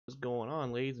going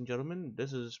on, ladies and gentlemen?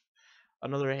 This is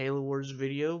another Halo Wars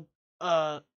video,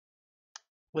 uh,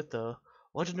 with the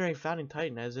legendary founding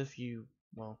titan, as if you,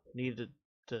 well, needed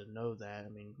to know that. I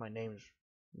mean, my name's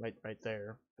right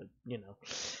there, but, you know.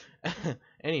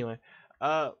 Anyway,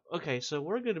 okay, so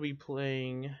we're gonna be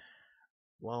playing,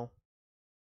 well,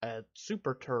 a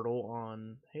Super Turtle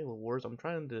on Halo Wars. I'm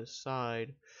trying to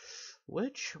decide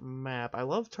which map. I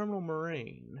love Terminal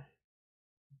Moraine,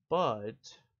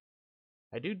 but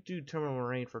I do Terminal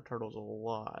Moraine for turtles a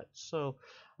lot, so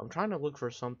I'm trying to look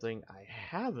for something I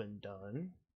haven't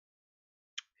done.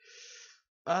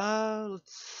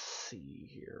 Let's see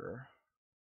here.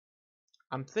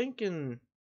 I'm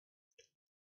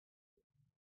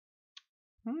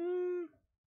hmm,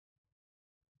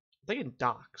 thinking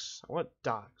docks. I want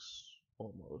docks,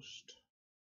 almost.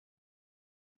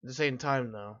 At the same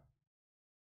time, though,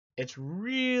 it's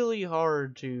really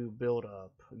hard to build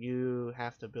up. You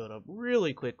have to build up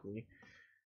really quickly.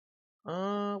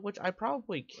 Which I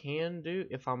probably can do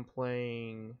if I'm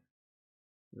playing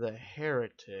the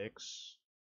Heretics.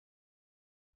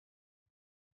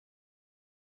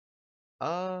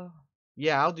 Uh,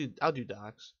 yeah, I'll do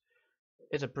docks.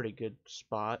 It's a pretty good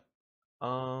spot.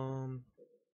 Um,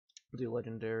 do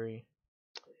legendary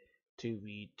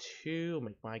 2v2.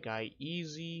 Make my guy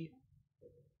easy.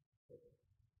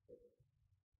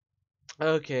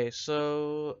 Okay,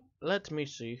 so let me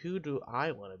see. Who do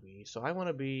I want to be? So I want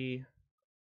to be.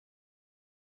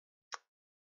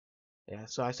 Yeah,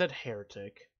 so I said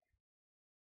heretic.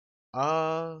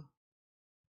 Uh,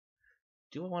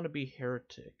 do I want to be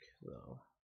heretic though?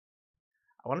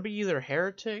 I want to be either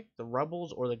heretic, the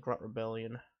rebels, or the Grunt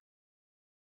Rebellion.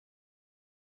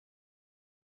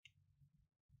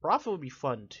 Prophet would be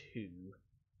fun too.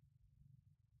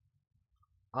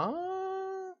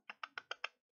 Uh,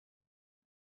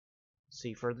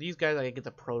 see, for these guys, I get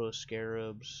the Proto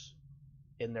Scarabs,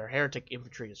 and their heretic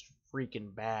infantry is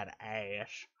freaking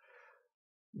badass.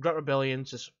 Grunt Rebellion's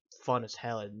just fun as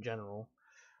hell in general.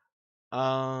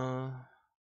 Uh,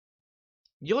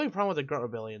 the only problem with the Grunt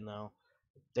Rebellion though,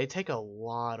 they take a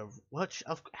lot of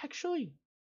actually.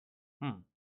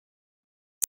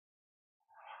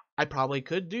 I probably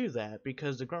could do that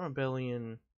because the Grunt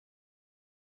Rebellion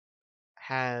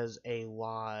has a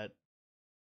lot.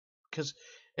 Because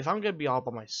if I'm gonna be all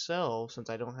by myself, since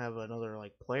I don't have another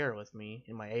like player with me,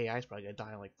 and my AI is probably gonna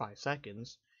die in like 5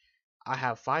 seconds, I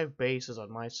have 5 bases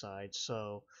on my side.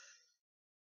 So,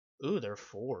 ooh, they're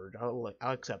forward. I'll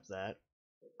accept that.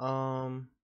 Um,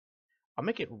 I'll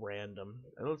make it random.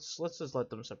 Let's just let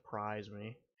them surprise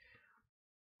me.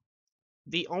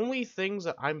 The only things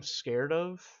that I'm scared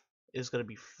of is gonna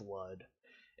be flood.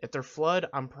 If they're flood,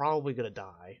 I'm probably gonna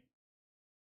die,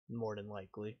 more than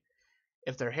likely.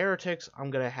 If they're heretics, I'm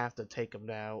gonna have to take them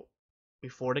out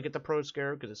before they get the pro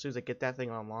scare, because as soon as they get that thing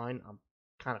online, I'm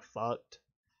kind of fucked.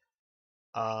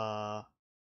 I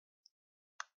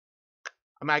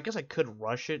mean, I guess I could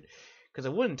rush it, because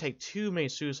it wouldn't take too many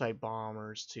suicide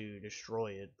bombers to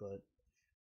destroy it, but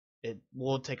it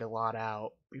will take a lot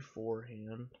out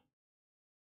beforehand.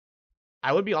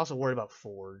 I would be also worried about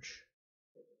Forge.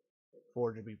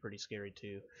 Forge would be pretty scary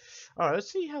too. Alright,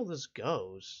 let's see how this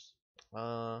goes.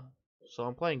 So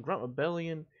I'm playing Grunt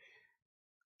Rebellion,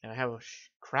 and I have a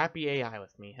crappy AI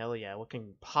with me. Hell yeah, what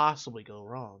can possibly go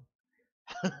wrong?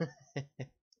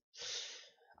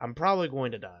 I'm probably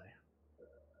going to die.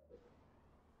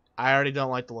 I already don't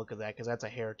like the look of that because that's a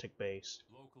heretic base.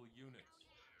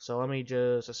 So let me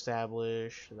just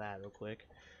establish that real quick.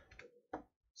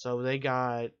 So they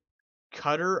got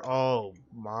Cutter. Oh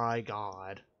my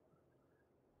god.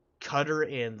 Cutter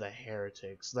and the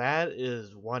Heretics. That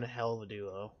is one hell of a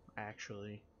duo,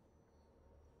 actually.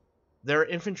 Their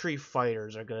infantry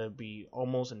fighters are gonna be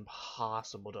almost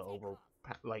impossible to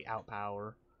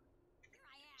outpower,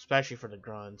 especially for the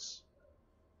grunts.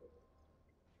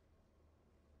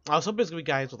 I was hoping it's gonna be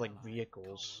guys with like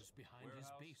vehicles.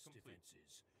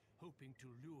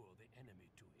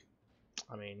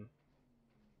 I mean,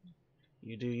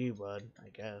 you do you, bud. I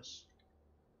guess.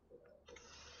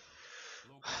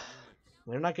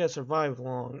 They're not gonna survive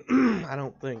long. I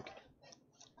don't think.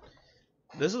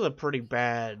 This is a pretty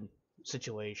bad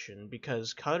situation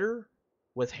because Cutter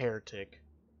with Heretic,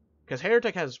 because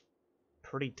Heretic has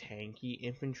pretty tanky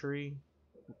infantry,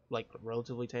 like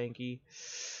relatively tanky.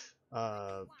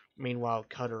 Meanwhile,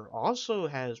 Cutter also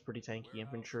has pretty tanky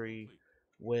infantry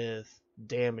with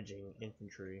damaging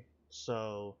infantry.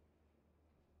 So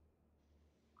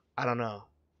I don't know.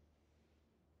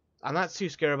 I'm not too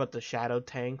scared about the shadow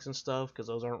tanks and stuff because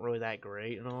those aren't really that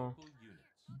great and all.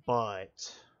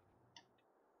 But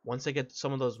Once they get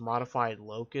some of those modified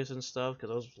locusts and stuff, because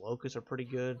those locusts are pretty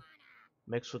good,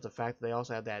 mixed with the fact that they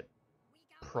also have that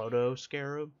proto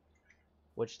scarab,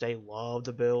 which they love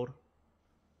to build.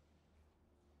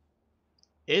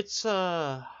 It's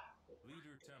Leader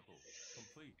temple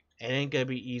complete. it ain't gonna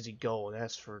be easy going,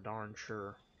 that's for darn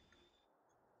sure.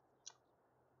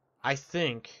 I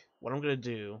think what I'm gonna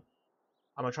do,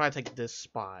 I'm gonna try to take this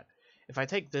spot. If I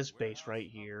take this base right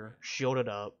here, shield it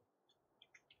up,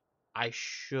 I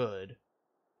should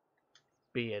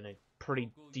be in a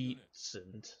pretty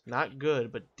decent, not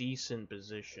good, but decent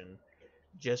position.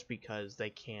 Just because they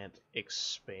can't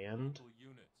expand.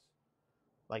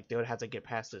 Like, they would have to get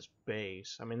past this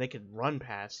base. I mean, they could run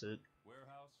past it,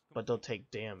 but they'll take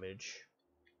damage.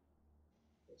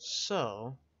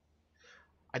 So,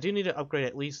 I do need to upgrade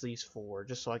at least these 4,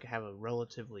 just so I can have a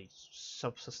relatively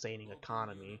self-sustaining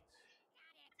economy.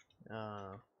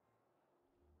 I'll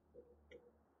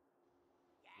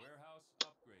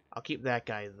keep that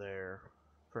guy there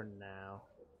for now.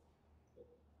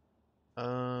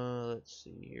 Let's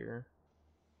see here.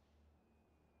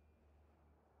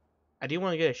 I do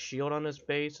want to get a shield on this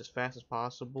base as fast as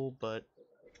possible, but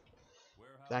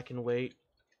that can wait.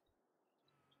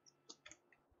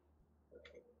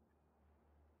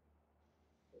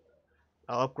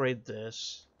 I'll upgrade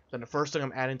this. Then the first thing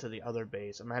I'm adding to the other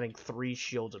base, I'm adding 3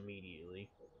 shields immediately.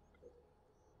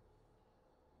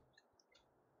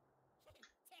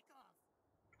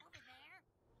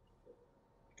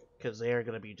 Because they are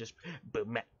going to be just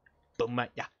boom, boom,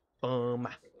 yeah, boom.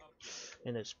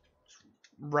 And it's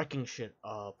wrecking shit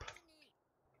up.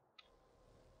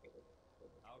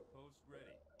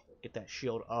 Get that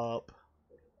shield up.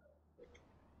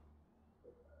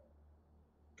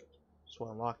 So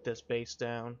I'll lock this base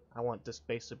down. I want this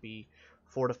base to be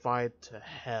fortified to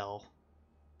hell.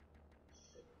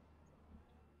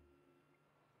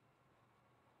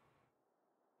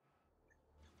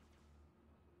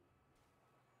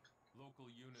 Local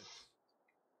units.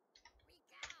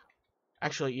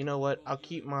 Actually, you know what? I'll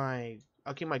keep my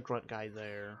grunt guy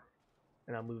there,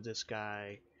 and I'll move this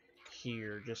guy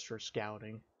here just for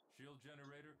scouting. Shield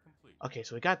generator complete. Okay,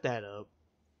 so we got that up.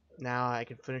 Now I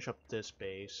can finish up this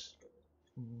base.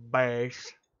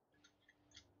 Base.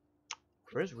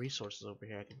 Where's resources over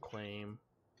here I can claim?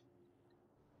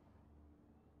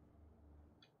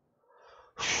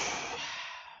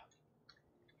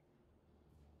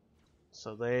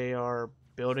 So they are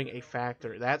building a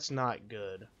factory. That's not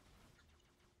good.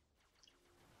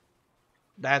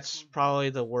 That's probably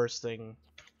the worst thing.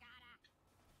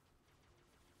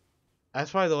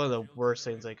 That's probably one of the worst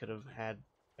things they could have had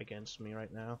against me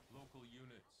right now.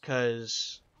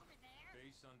 Because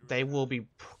they will be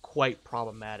quite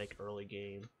problematic early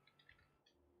game.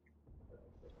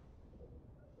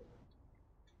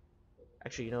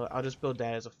 Actually, you know what? I'll just build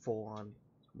that as a full-on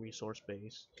resource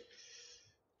base.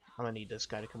 I'm gonna need this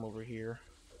guy to come over here.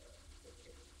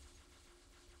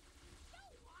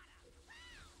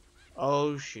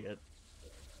 Oh shit.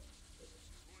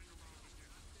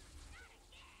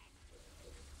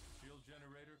 Shield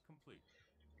generator complete.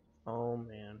 Oh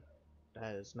man.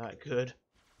 That is not good.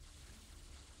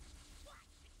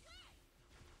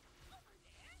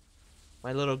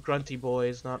 My little grunty boy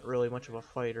is not really much of a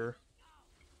fighter.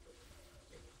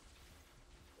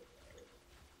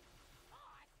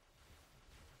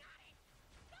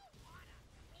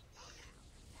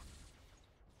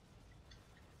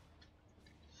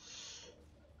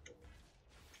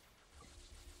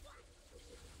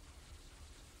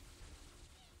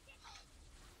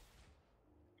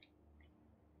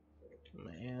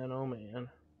 Man, oh man.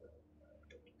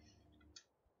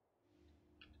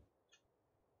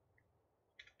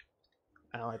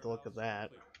 I don't like the look of that.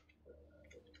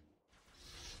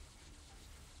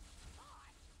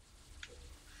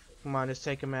 Come on, just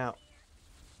take him out.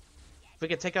 If we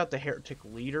could take out the heretic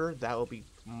leader, that would be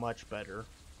much better.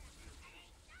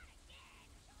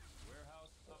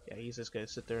 Yeah, he's just gonna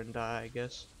sit there and die, I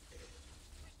guess.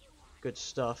 Good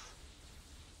stuff.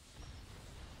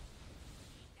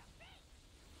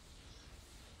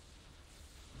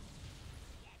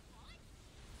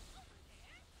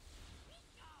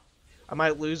 I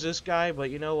might lose this guy, but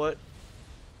you know what?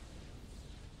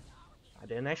 I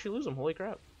didn't actually lose him, holy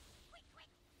crap.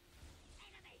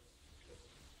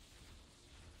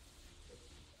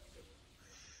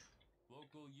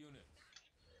 Local units.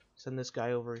 Send this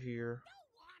guy over here.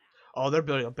 Oh, they're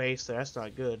building a base there, that's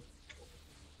not good.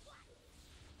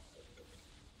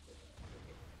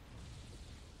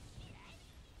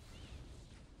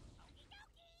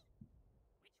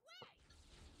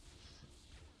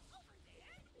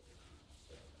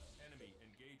 Enemy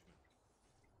engagement.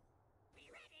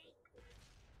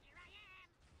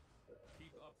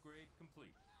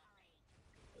 complete.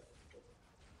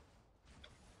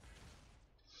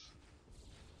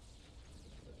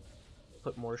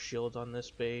 Put more shields on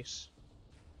this base.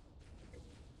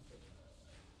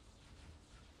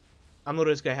 I'm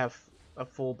literally just gonna have a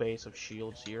full base of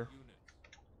shields All here. units.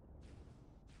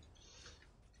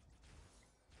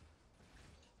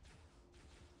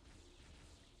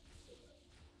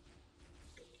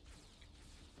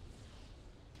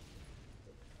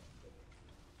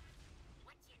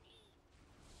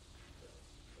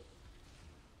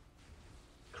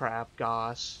 Crap,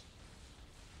 Goss.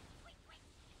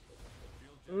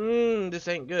 Shield generator. This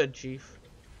ain't good, Chief.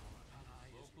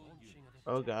 Local unit.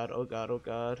 Oh god, oh god, oh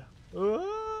god.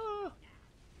 Ah!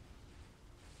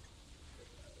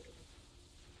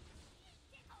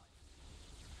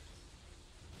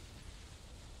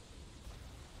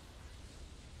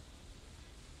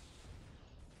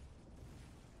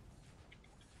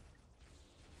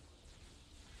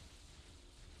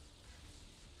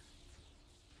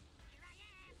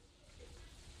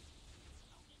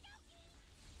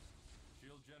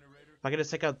 Shield generator. If I could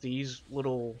just take out these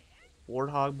little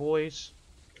warthog boys.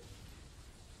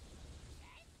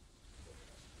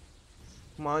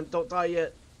 Come on, don't die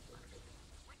yet.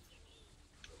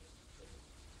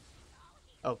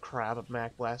 Oh crap, a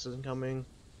Mac Blast isn't coming.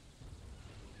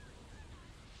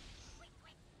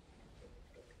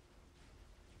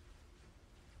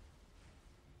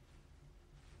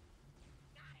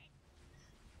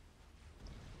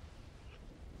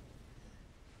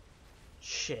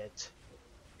 Shit.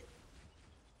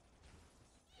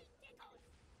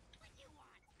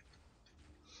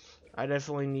 I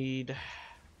definitely need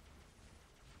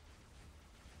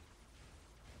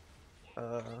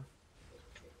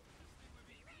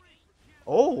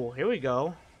oh, here we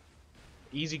go.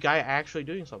 Easy guy actually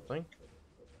doing something.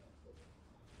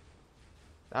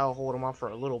 That'll hold him off for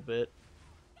a little bit.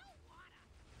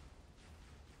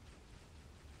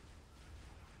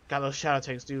 God, those shadow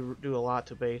tanks do a lot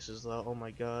to bases though. Oh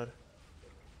my god.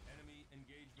 Enemy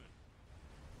engagement.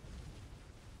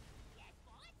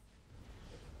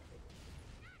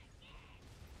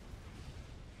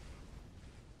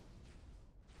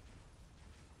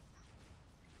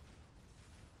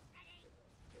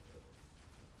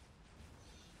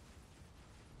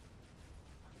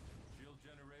 Shield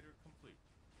generator complete.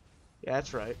 Yeah,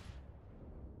 that's right.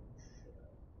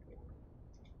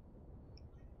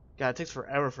 God, it takes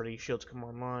forever for these shields to come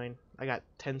online. I got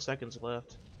 10 seconds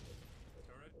left.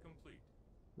 Turret complete.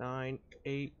 9,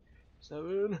 8,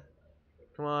 7.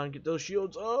 Come on, get those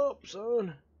shields up,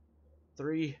 son.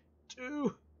 3,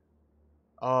 2.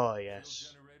 Oh, Shield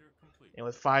yes. generator complete. And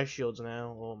with 5 shields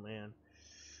now, oh man.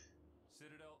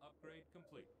 Citadel upgrade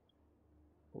complete.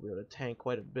 We'll be able to tank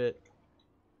quite a bit.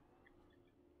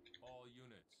 All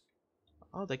units.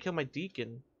 Oh, they killed my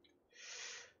deacon.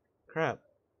 Crap.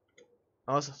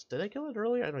 Oh, did I kill it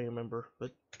earlier? I don't even remember.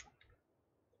 But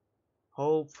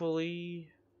hopefully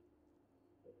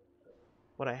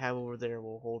what I have over there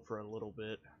will hold for a little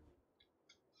bit.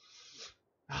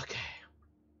 Okay.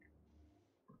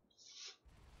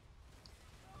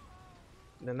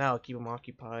 Then that'll keep them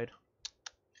occupied.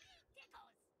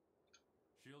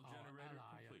 Shield Our generator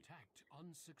ally complete. attacked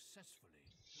unsuccessfully.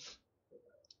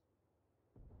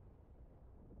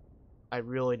 I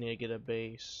really need to get a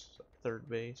base, third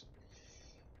base,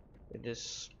 and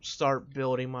just start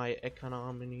building my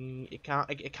economy,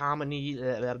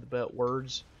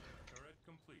 words. Turret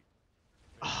complete.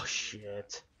 Oh Base under attack.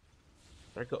 shit.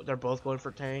 They're both going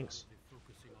for tanks. Currently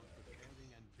focusing on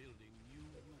preparing and building new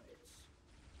units.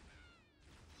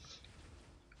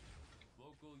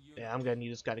 Local units. Yeah, I'm gonna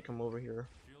need this guy to come over here.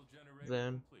 Shield generator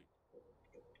Then complete.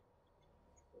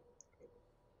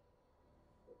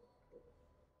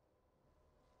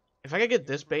 if I could get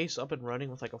this base up and running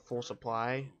with like a full Turret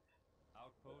supply, approved.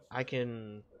 Outpost I ready.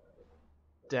 can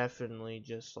definitely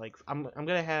just like I'm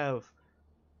gonna have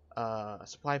a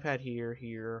supply pad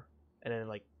here, and then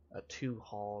like 2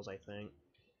 halls, I think.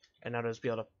 And I'll just be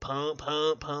able to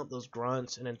pump those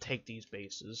grunts and then take these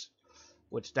bases,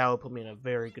 which that would put me in a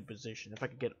very good position if I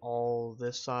could get all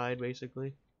this side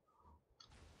basically.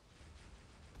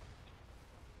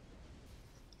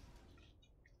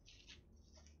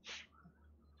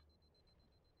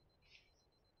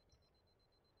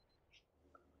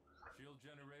 Shield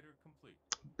generator complete.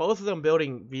 Both of them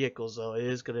building vehicles though, it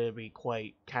is gonna be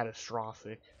quite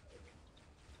catastrophic.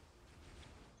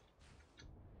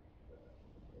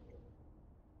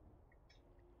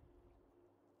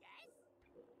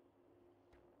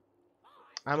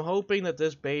 I'm hoping that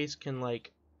this base can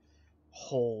like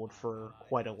hold for Our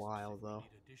quite a ally asks while if we though.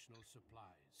 need additional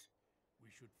supplies. We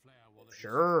should flare one of his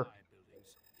Sure. supply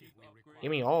buildings if we require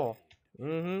Give me aid. all.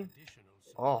 Mm-hmm. Additional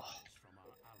Oh. supplies from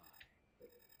our ally.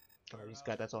 Oh, he's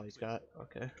got, that's all he's got.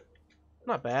 Okay.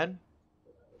 Not bad.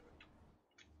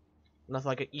 Nothing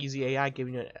like an easy AI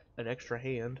giving you an extra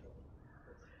hand.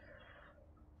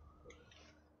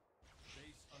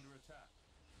 Base under attack.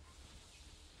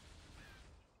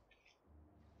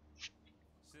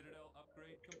 Citadel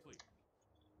upgrade complete.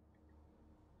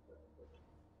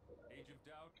 Age of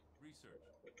Doubt research.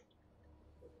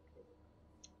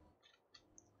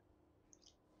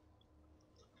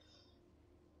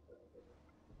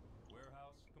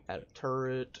 Warehouse Add a complete.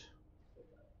 turret.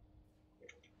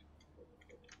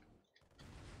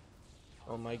 Our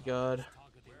Oh my ally god. is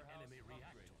targeting Warehouse enemy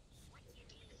upgrade.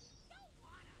 reactors.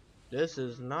 This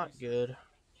is Bureau not research. good.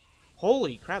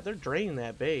 Holy crap, they're draining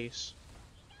that base.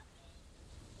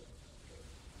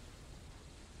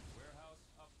 Warehouse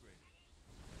upgraded.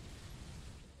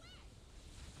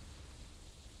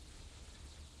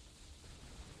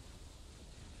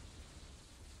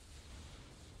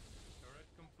 Turret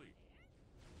complete.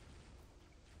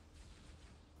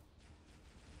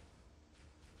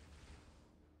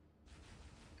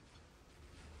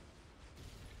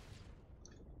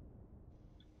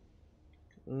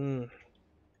 Mm.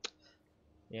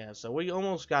 Yeah, so we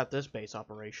almost got this base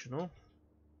operational.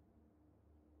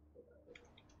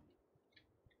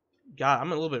 God,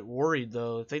 I'm a little bit worried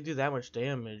though. If they do that much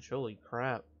damage, holy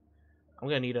crap. I'm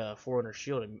gonna need a 400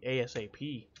 shield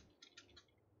ASAP.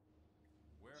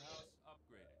 Warehouse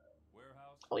upgraded.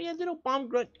 Warehouse Oh yeah, complete. little bomb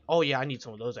grunt. Oh yeah, I need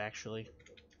some of those actually.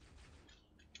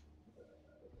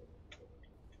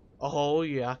 Oh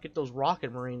yeah, get those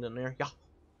rocket marines in there. Yeah,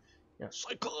 yeah,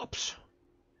 Cyclops.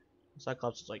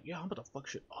 Cyclops is like, yeah, I'm about to fuck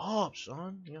shit up,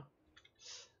 son. Yeah.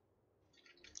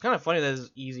 It's kind of funny that this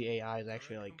easy AI is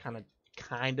actually Turret like complete.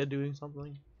 kind of doing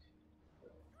something.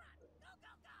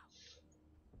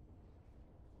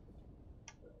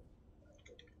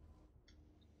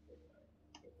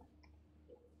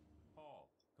 Hall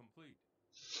complete.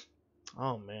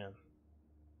 Oh man.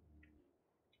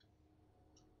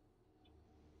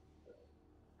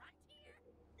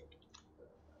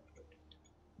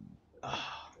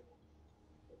 Ah,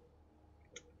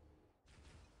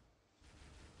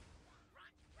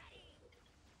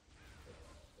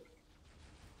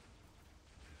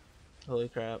 holy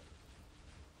crap.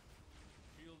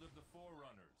 Shield of the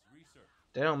Forerunners research.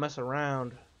 They don't mess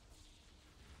around.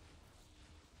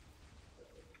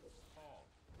 Hall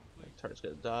complete. Turret's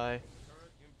gonna die.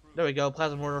 Turret improved. There we go,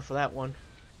 plasma mortar for that one.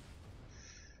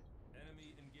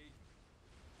 Enemy engagement.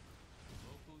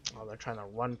 Local Oh, they're unit. trying to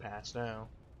run past now.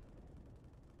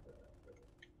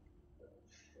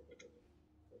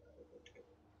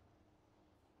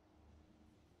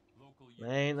 Local There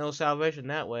unit. ain't no salvation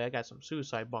that way. I got some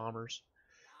suicide bombers.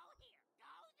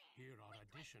 Here are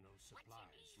additional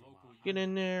supplies from Local our Get unit.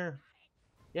 in there.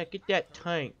 Yeah, get that Turret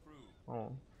tank. improved.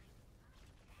 Oh,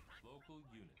 Local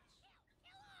units.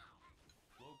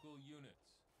 Local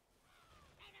units.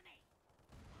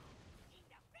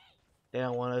 they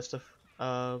don't want us to.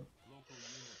 Local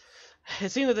units. It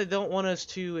seems that they don't want us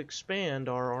to expand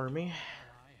our army.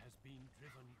 Ally has been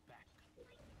driven back.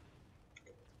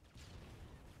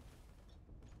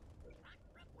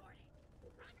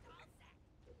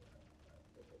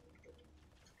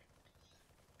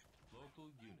 Local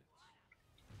units.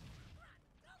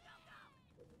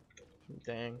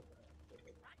 Dang.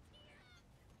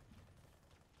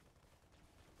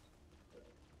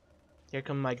 Here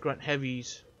come my grunt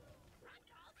heavies.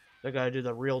 They gotta do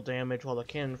the real damage while the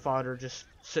cannon fodder just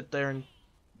sit there and,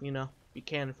 you know, be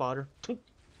cannon fodder.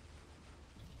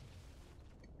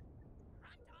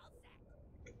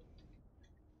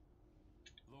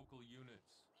 Local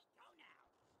units.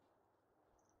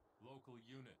 Local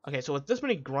units. Okay, so with this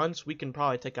many grunts, we can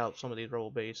probably take out some of these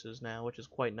rebel bases now, which is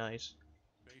quite nice.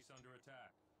 Base under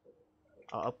attack.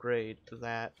 I'll upgrade to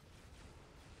that.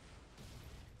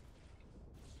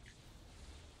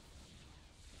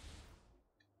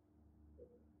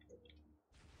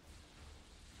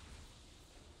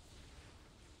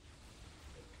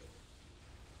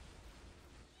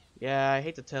 Yeah, I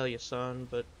hate to tell you, son,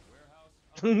 but Warehouse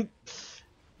upgrade.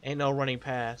 ain't no running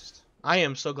past. I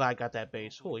am so glad I got that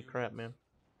base. Local Holy crap, units. man.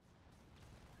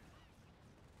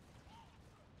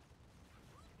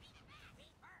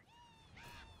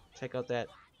 Check out that.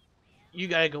 You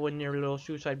gotta go in there, little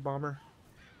suicide bomber.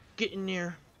 Get in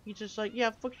there. He's just like,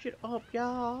 yeah, fuck shit up,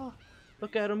 yeah.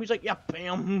 Look at him. He's like, yeah,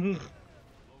 bam.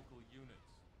 Local units.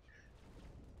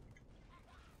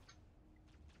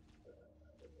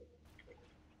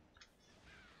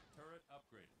 Turret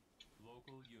upgraded.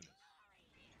 Local units.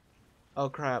 Oh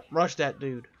crap. Rush that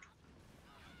dude.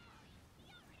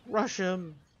 Rush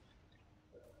him.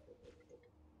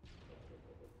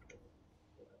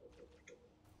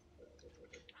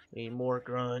 Need more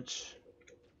grunts.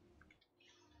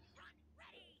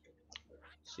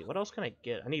 Let's see, what else can I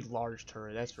get? I need large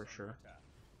turret, that's for sure. Attack.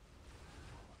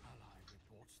 Our ally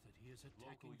reports that he is attacking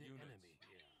Local the units. enemy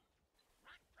here.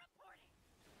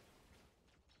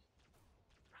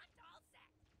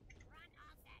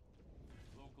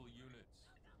 Local units.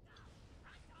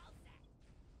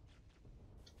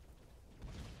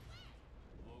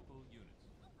 Local units.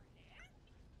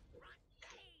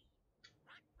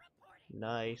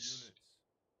 Nice. Units.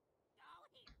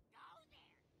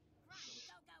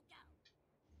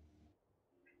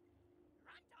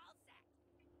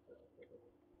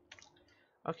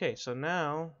 Okay, so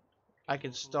now I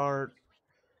can Local start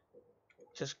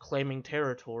units. just claiming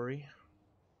territory.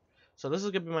 So this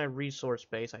is gonna be my resource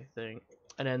base, I think,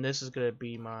 and then this is gonna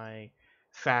be my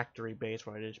factory base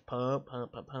where I just pump,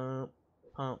 pump, pump, pump,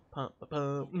 pump, pump, pump,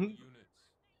 Local pump. units.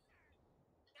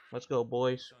 Let's go, Base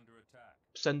boys. under attack.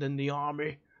 Send in the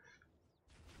army.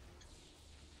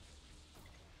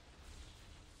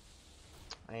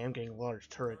 I am getting large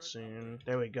turrets soon.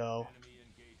 There we go. Enemy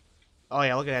engagement. Oh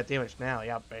yeah, look at that damage now.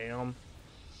 Yeah, bam.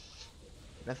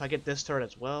 And if I get this turret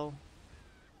as well.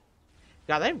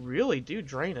 God, they really do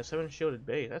drain a 7 shielded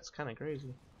base. That's kind of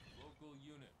crazy. Local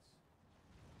units.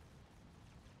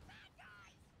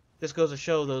 This goes to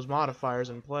show those modifiers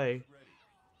in play. Unit ready.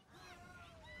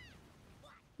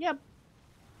 Yep.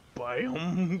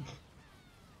 Bam.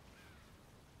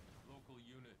 Local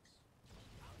units.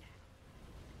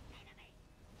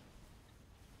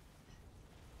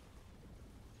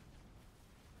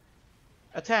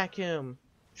 Attack him.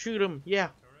 Shoot him. Yeah.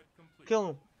 Turret complete. Kill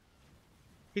him.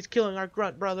 He's killing our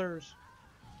grunt brothers.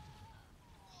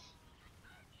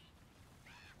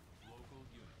 Local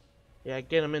units. Yeah,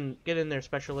 get him in. Get in there,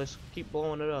 specialist. Keep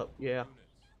blowing it up. Yeah.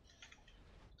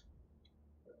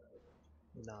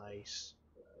 Units. Nice.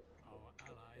 Our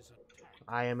allies attack.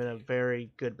 I am in a very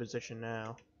good position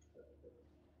now.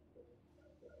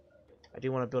 I do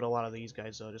want to build a lot of these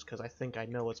guys though, just because I think I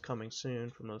know what's coming soon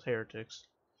from those heretics.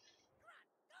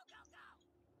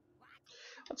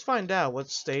 Let's find out what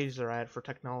stage they're at for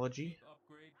technology. Keep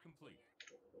upgrade complete.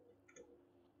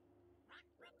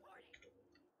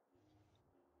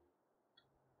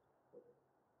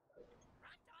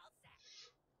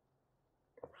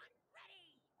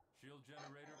 Shield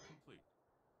generator complete.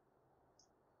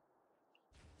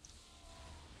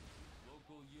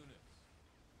 Local units.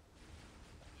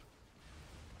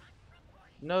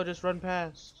 No, just run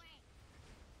past.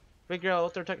 Figure out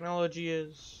what their technology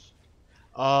is.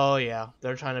 Oh yeah,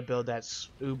 they're trying to build that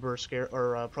Uber scare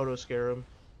or proto scarab.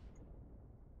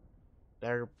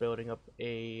 They're building up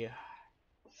a.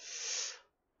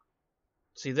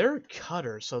 See, they're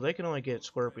cutters, so they can only get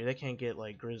Scorpion. They can't get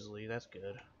like Grizzly. That's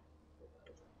good.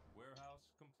 Warehouse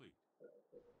complete.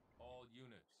 All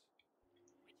units.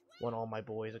 Want all my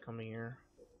boys to come here.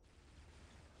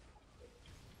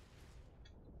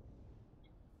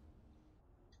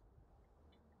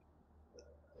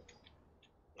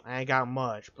 I ain't got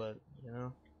much, but you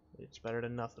know, it's better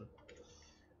than nothing.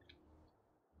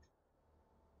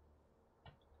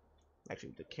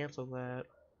 Actually, to cancel that,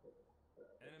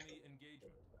 Enemy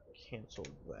engagement. cancel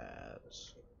that.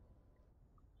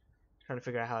 Trying to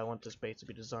figure out how I want this base to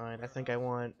be designed. I think I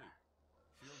want. Complete.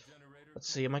 Shield generator Let's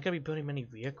see. Am I gonna be building many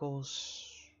vehicles?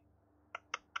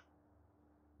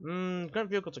 Grunt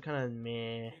vehicles are kind of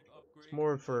meh. Keep upgrade It's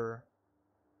more complete. for.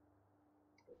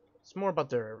 It's more about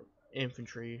their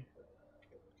infantry.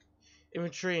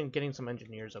 Infantry and getting some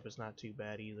engineers up is not too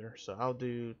bad either. So I'll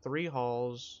do 3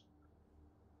 halls.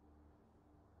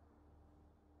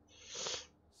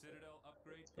 Citadel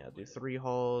upgrade Yeah, I'll do complete. 3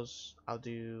 halls. I'll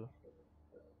do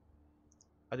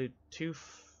 2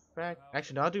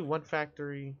 actually no, I'll do 1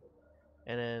 factory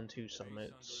and then 2 Base under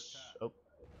summits. attack. Oh,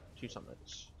 2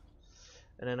 summits.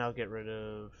 And then I'll get rid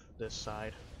of this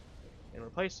side and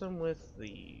replace them with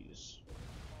these.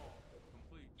 All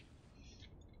complete.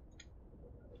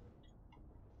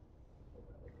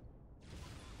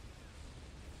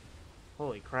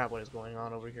 Holy crap, what is going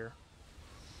on over here?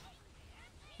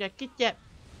 Yeah, get that.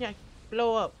 Yeah,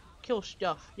 blow up. Kill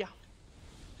stuff. Yeah.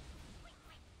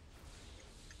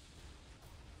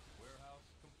 Warehouse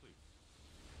complete.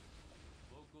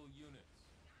 Local units.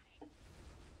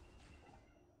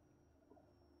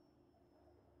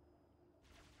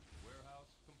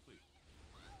 Warehouse complete.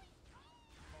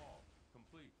 All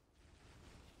complete.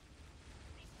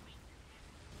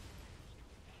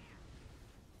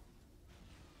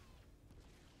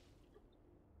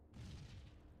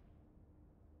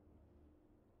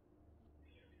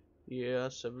 Yeah,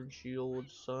 7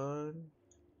 shields, son.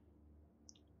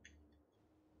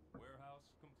 Warehouse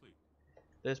complete.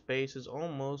 This base is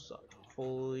almost Our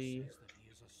fully says that he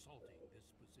is assaulting this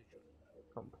position.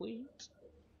 complete.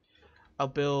 I'll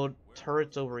build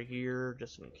turrets Warehouse over upgrade. here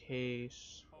just in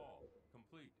case. Hall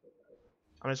complete.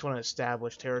 I just want to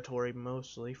establish territory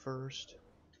mostly first.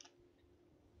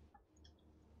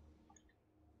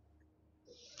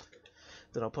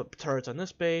 Then I'll put turrets on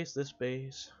this base, this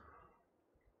base.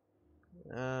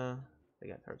 They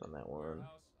got turrets on that one.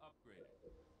 Warehouse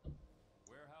upgraded.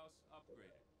 Warehouse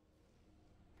upgraded.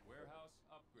 Warehouse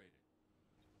upgraded.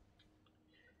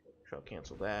 Sure, I'll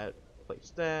cancel that.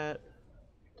 Place that.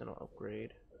 Then I'll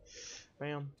upgrade.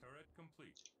 Bam. Turret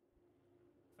complete.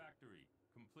 Factory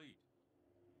complete.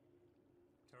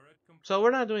 Turret complete. So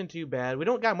we're not doing too bad. We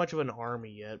don't got much of an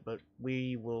army yet, but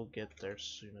we will get there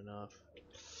soon enough.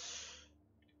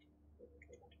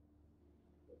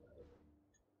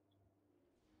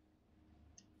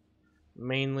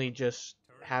 Mainly just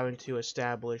Turret having complete. to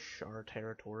establish our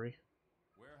territory.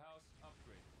 Warehouse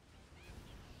upgraded.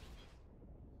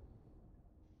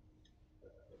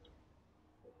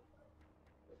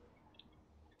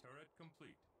 Turret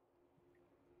complete.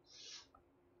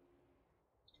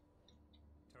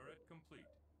 Turret complete.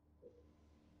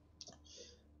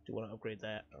 Do want to upgrade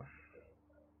that.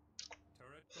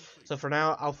 Turret complete. So for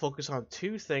now, I'll focus on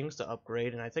two things to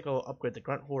upgrade, and I think I'll upgrade the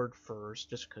Grunt Horde first,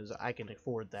 just because I can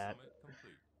afford that, Summit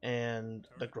complete. and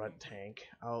the Turret Grunt complete. Tank.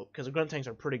 Because the Grunt Tanks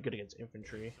are pretty good against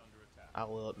infantry, Base under attack. I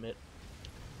will admit.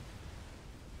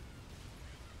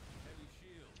 Heavy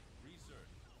shield. Research.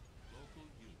 Local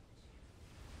units.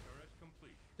 Turret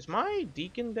complete. Is my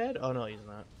Deacon dead? Oh no, he's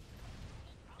not.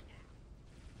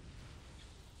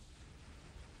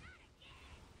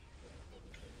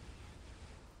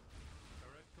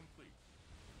 Turret complete.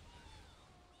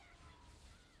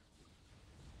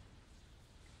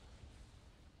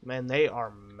 Man, they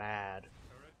are mad.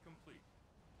 Turret complete.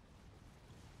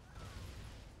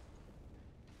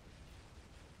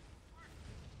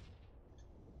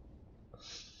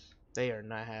 They are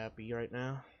not happy right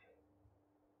now.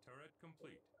 Turret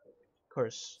complete. Of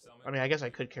course, Summit I mean, I guess I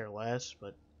could care less,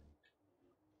 but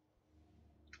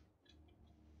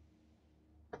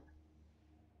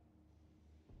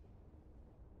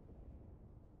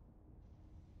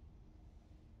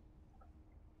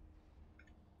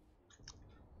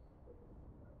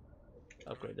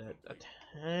upgrade Turret that complete.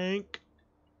 tank.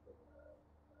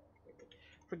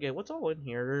 Forget what's all in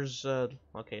here. There's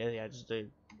okay, yeah, just the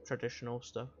traditional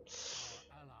stuff.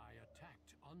 Our ally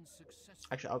attacked unsuccessfully.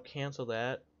 Actually, I'll cancel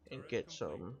that and Turret get complete.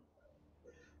 some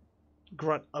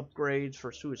grunt upgrades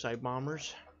for suicide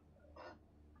bombers.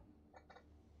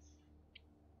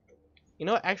 You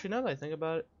know what? Actually, now that I think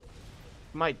about it,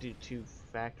 might do two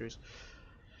factories.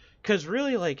 Cause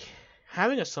really, like,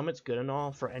 having a summit's good and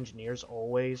all for engineers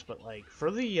always, but like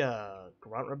for the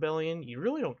grunt rebellion, you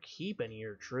really don't keep any of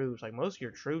your troops. Like most of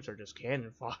your troops are just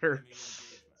cannon fodder, Enemy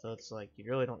engagement. so it's like you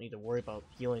really don't need to worry about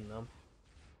healing them.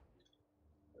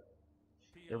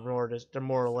 They're PLR.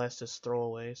 more or less just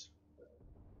throwaways.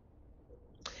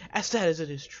 As sad as it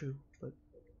is true, but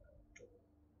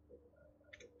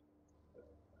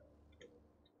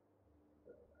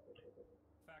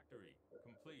Factory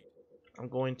complete. I'm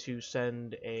going to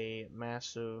send a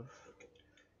massive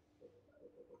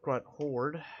grunt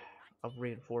horde of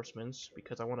reinforcements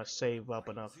because I want to save up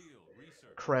enough Zeal.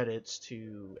 Research. credits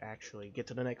to actually get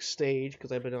to the next stage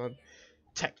because I've been on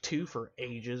Tech 2 for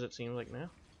ages, it seems like now.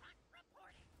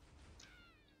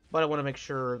 But I want to make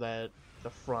sure that the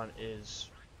front is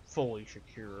fully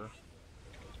secure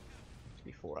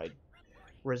before I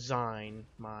resign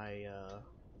my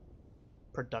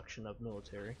production of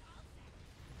military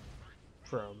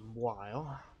for a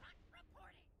while.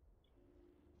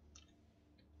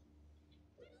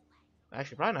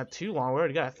 Actually, probably not too long. We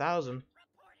already got 1,000.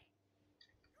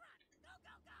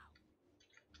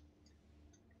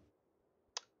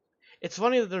 It's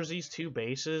funny that there's these two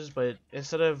bases, but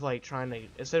instead of like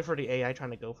instead for the AI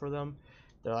trying to go for them,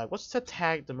 they're like, let's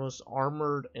attack the most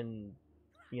armored and,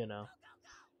 you know,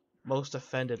 most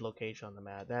defended location on the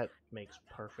map. That makes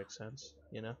perfect sense,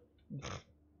 you know?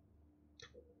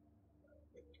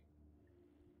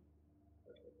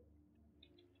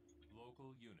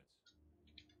 Local units.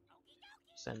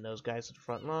 Send those guys to the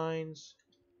front lines.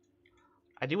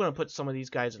 I do want to put some of these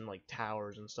guys in like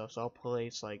towers and stuff, so I'll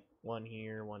place like one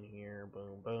here,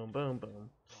 boom, boom, boom, boom.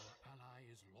 Our ally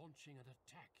is launching an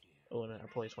attack here. Oh, and I'll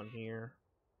place one here.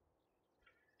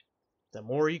 The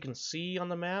more you can see on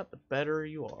the map, the better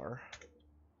you are.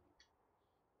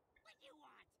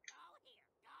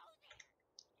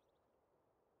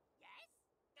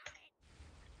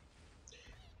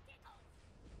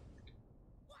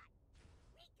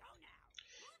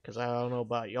 Because I don't know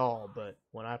about y'all, but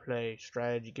when I play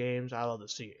strategy games, I love to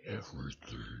see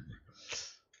everything.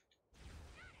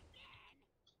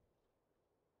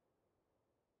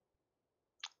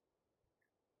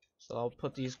 So I'll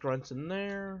put these grunts in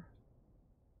there.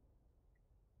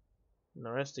 And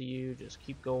the rest of you just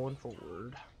keep going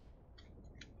forward.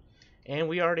 And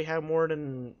we already have more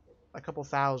than a couple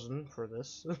thousand for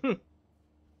this.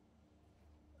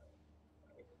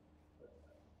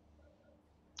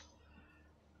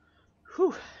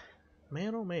 Whew.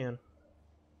 Man, oh man.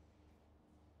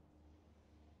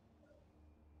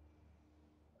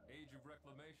 Age of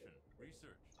reclamation.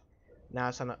 Research. Now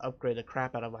it's time to upgrade the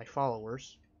crap out of my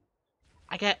followers.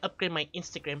 I gotta upgrade my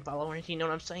Instagram followers, you know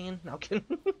what I'm saying? No kidding.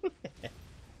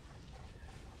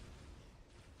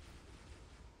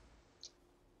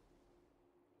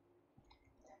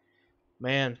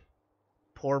 Man,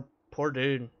 poor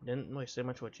dude. Didn't really stand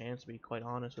much of a chance, to be quite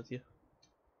honest with you.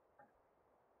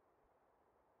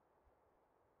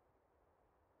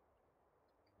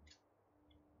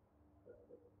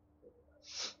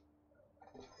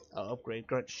 I'll upgrade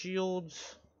grunt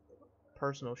shields,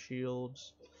 personal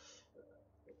shields,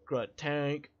 grunt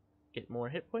tank, get more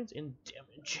hit points and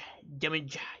damage.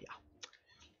 Damage, yeah.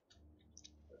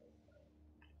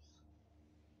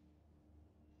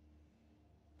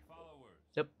 Followers.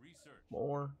 Yep, Research.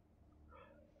 more.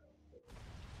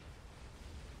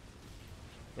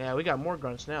 Yeah, we got more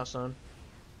grunts now, son.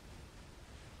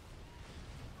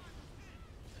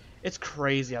 It's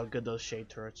crazy how good those shade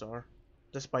turrets are,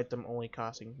 despite them only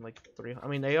costing like 3. I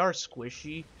mean, they are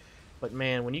squishy, but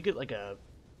man, when you get like a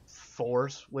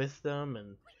force with them,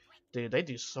 and dude, they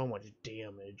do so much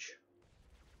damage.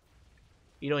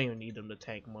 You don't even need them to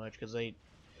tank much because they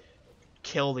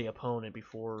kill the opponent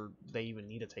before they even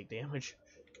need to take damage.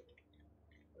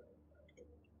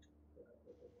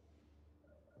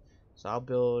 So I'll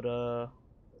build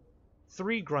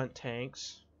 3 grunt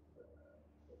tanks.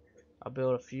 I'll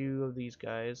build a few of these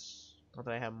guys. Not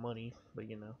that I have money, but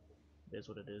you know, it is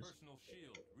what it is. Personal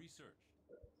shield. Research.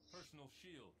 Personal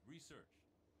shield.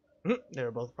 Research.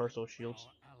 They're both personal shields.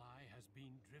 Our ally has been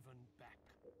driven back.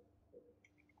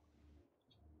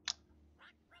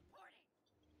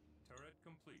 Turret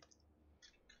complete.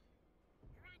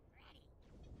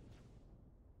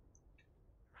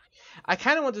 I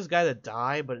kind of want this guy to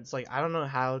die, but it's like I don't know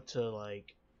how to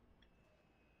like.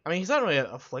 I mean, he's not really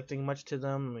afflicting much to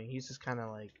them. I mean, he's just kind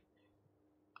of like,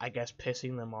 I guess,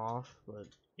 pissing them off. But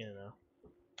you know,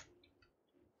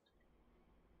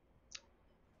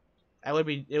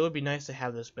 it would be nice to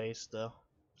have this base though,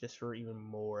 just for even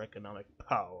more economic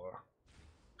power.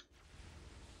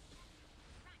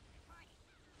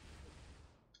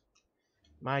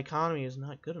 My economy is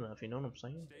not good enough. You know what I'm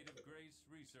saying? State of grace.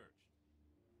 Research.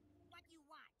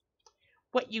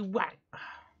 What you want?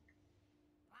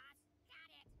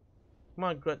 Come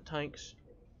on, grunt tanks.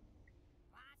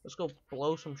 Let's go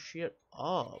blow some shit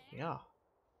up. Yeah.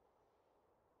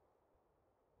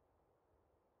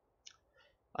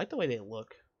 I like the way they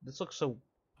look. This looks so.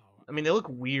 I mean, they look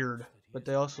weird, but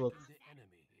they also look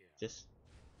just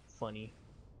funny,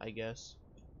 I guess.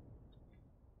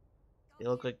 They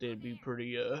look like they'd be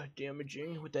pretty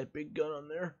damaging with that big gun on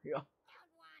there. Yeah.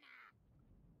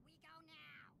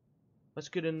 Let's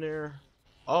get in there.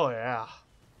 Oh yeah.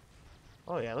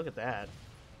 Oh yeah, look at that.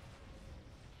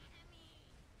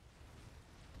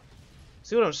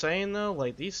 See what I'm saying though?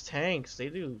 Like these tanks, they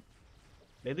do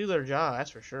their job,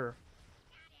 that's for sure.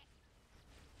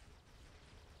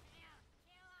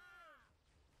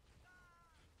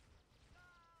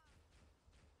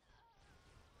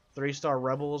 3-star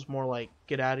rebels, more like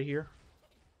get out of here.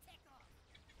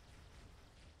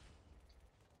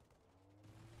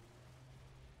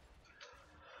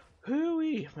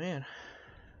 Hooey, man.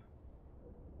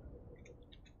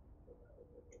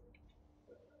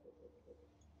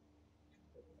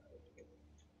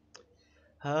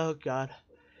 Oh god.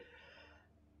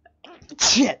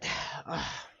 Shit. That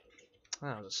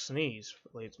was a sneeze,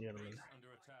 ladies and gentlemen. Base under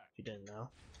attack. If you didn't know.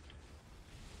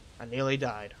 I nearly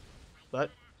died. But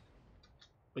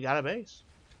we got a base.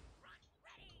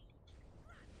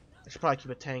 I should probably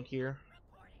keep a tank here.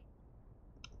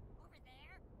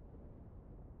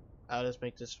 I'll just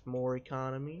make this more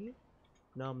economy.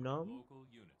 Num num. Local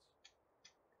units.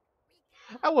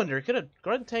 I wonder, could a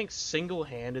grunt tank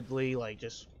single-handedly like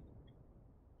just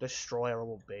destroy our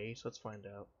little base? Let's find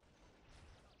out.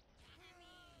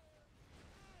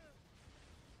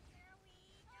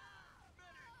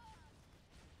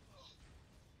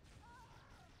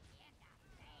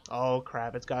 Oh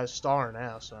crap, it's got a star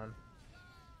now, son.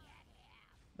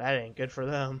 That ain't good for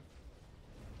them.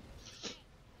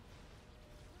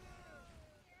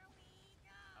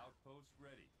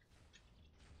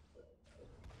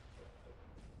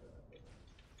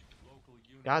 Local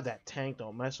units. God, that tank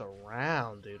don't mess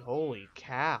around, dude. Holy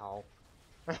cow.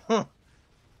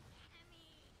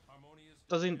 Harmonious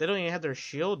They don't even have their distribution.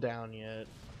 shield down yet.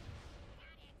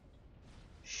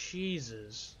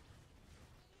 Jesus.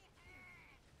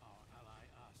 Our ally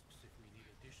asks if we need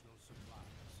additional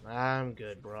supplies. I'm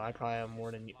good, bro. I probably have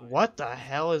more than you. What the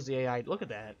hell is the AI? Look at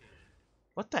that.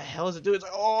 What the hell is it doing? It's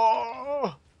like,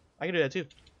 oh! I can do that too.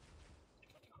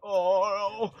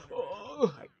 Oh!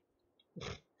 Oh!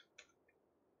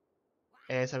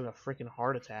 AI is having a freaking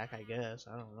heart attack, I guess.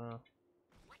 I don't know.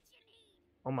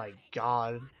 Oh my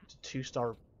god. It's a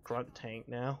 2-star grunt tank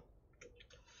now.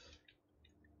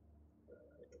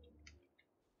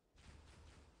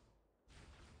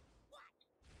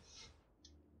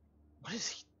 What is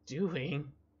he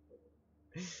doing?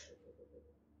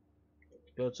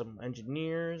 Build some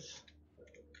engineers.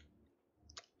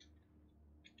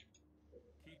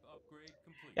 Keep upgrade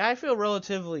complete. Yeah, I feel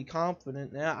relatively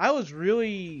confident now. I was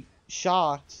really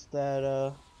shocked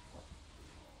that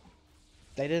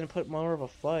they didn't put more of a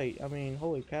fight. I mean,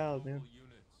 holy cow, Local man.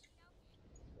 units.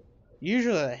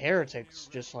 Usually the heretics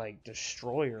just like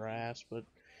destroy your ass, but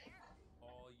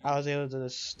All I was units. able to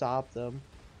just stop them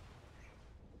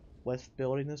with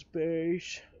building this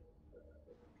base.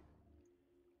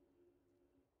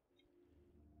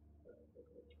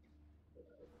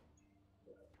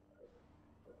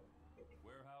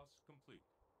 Warehouse complete.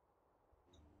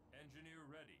 Engineer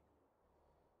ready.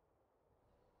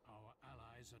 Our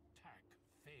allies' attack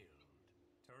failed.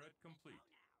 Turret complete.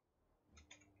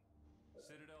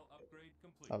 Citadel upgrade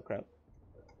complete. Oh crap.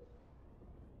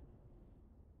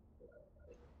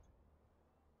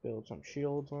 Build some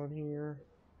shields on here.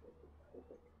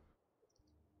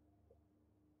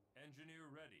 Engineer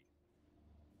ready.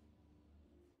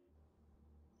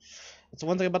 That's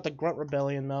one thing about the Grunt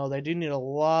Rebellion, though. They do need a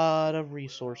lot of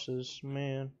resources,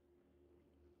 man.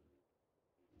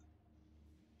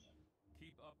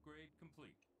 Keep upgrade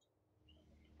complete.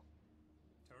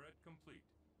 Turret complete.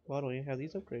 Why don't we have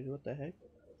these upgraded? What the heck?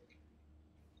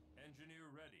 Engineer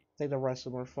ready. I think the rest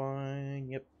of them are fine.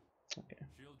 Yep. Okay.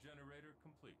 Shield generator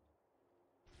complete.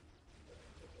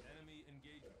 Enemy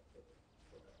engagement.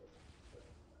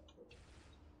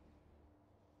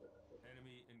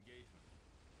 Enemy engagement.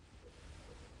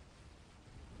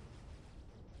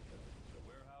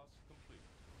 Warehouse complete.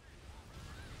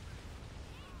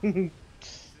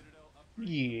 Citadel upgrade.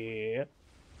 Yeah.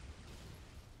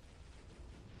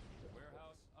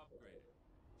 Warehouse upgraded.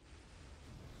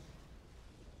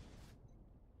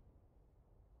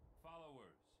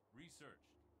 Followers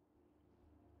researched.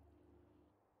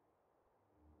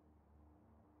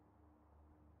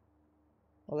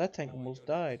 Oh, that tank All almost units.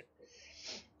 died.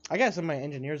 I got some of my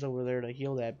engineers over there to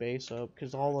heal that base up,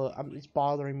 because all the it's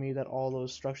bothering me that all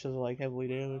those structures are like heavily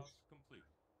damaged. Warehouse complete.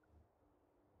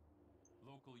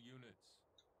 Local units.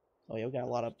 Oh yeah, we got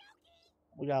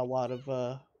a lot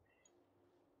of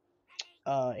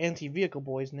anti-vehicle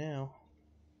boys now.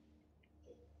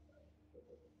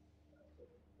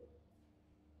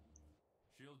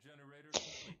 Shield generator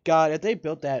complete. God, if they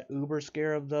built that Uber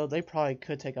Scarab though, they probably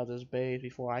could take out this base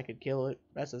before I could kill it.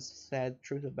 That's the sad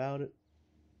truth about it.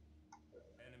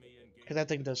 Enemy engagement. Because that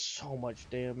thing does so much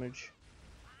damage.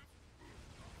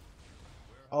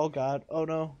 Warehouse. Oh god, oh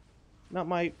no. Not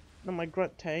my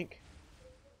grunt tank.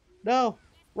 No!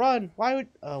 Run! Why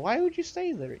would you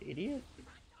stay there, idiot?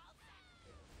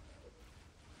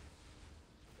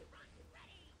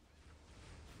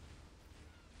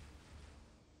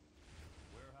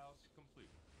 Warehouse complete.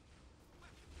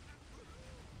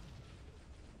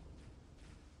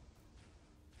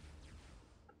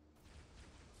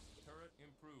 Turret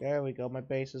improved. There we go, my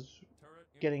base is Turret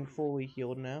getting improved. fully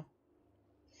healed now.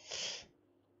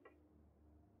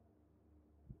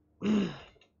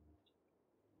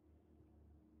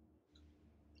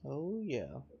 Oh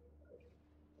yeah.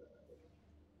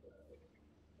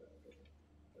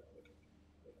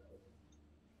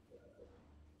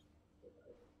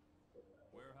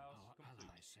 Warehouse Our complete.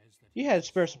 ally says that You he had is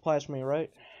spare so supplies for me,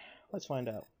 right? Let's find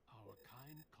out. Our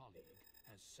kind colleague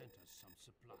has sent us some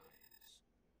supplies.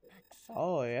 Excellent.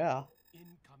 Oh yeah.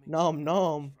 Incoming Nom supplies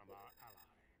nom. from our ally.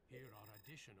 Here are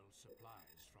additional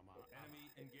supplies from our Enemy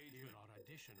ally. engagement. Here are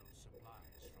additional supplies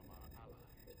from our ally.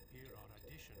 Here are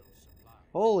additional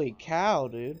supplies. Holy from our cow,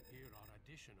 ally. dude. Here are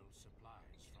additional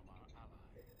supplies from our ally.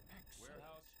 Excellent.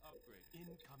 Warehouse upgraded.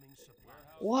 Incoming supplies.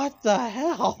 Warehouse. What the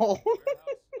hell?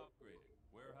 Warehouse upgraded.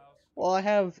 Warehouse. Well, I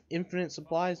have infinite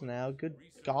supplies Followers now. Good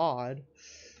researched. god.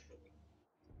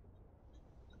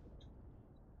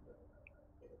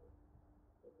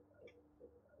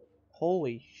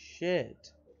 Holy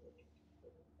shit.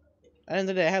 I didn't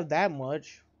think I have that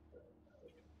much.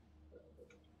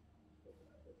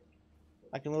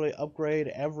 I can literally upgrade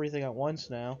everything at once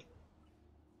now.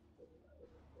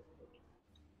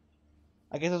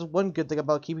 I guess that's one good thing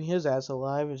about keeping his ass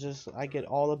alive, is just I get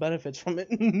all the benefits from it.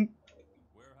 Warehouse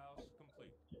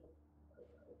complete.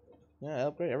 Yeah,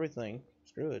 upgrade everything.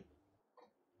 Screw it.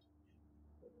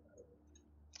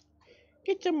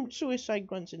 Get some suicide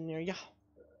grunts in there, yeah.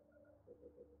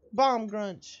 Bomb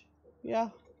grunts, yeah.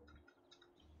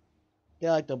 They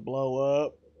like to blow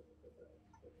up.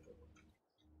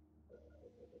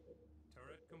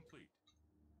 Turret complete.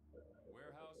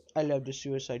 Warehouse I love the upgrade.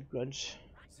 suicide grunts.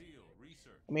 Zeal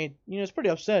research. I mean, it's pretty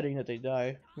upsetting that they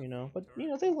die, but,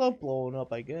 Turret they love complete. blowing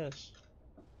up, I guess.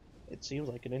 It seems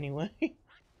like it anyway.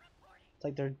 It's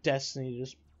like their destiny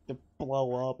just to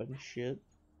blow up and shit.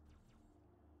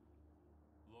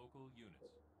 Local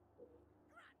units.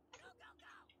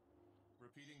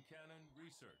 Repeating cannon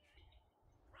research.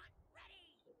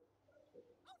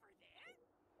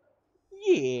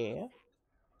 Yeah,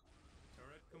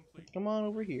 Turret complete. come on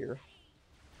over here.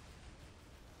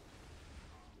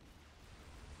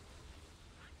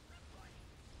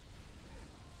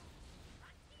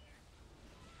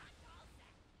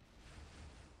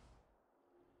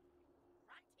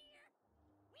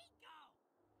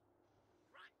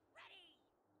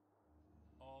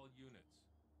 All units.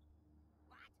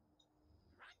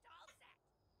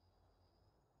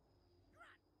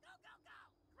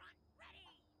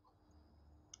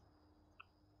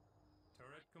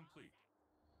 Turret complete.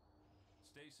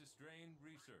 Stasis drain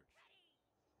research.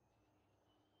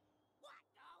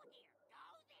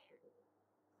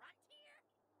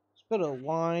 Let's put a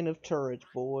line of turrets,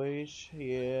 boys.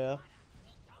 Yeah.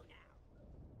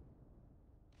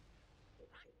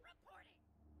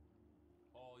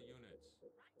 All units.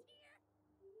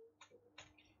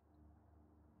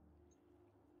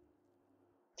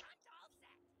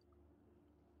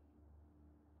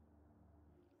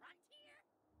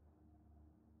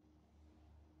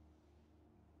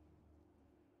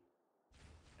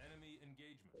 Enemy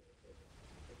engagement.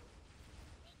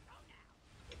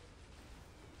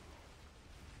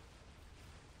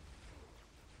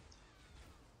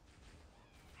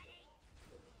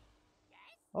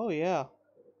 Oh yeah.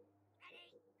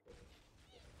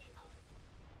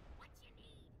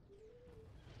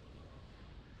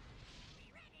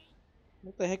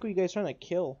 What the heck were you guys trying to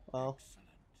kill? Oh, Excellent.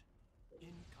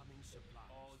 Incoming supplies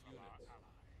All from our units.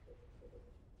 ally.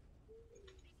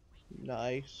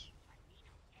 nice.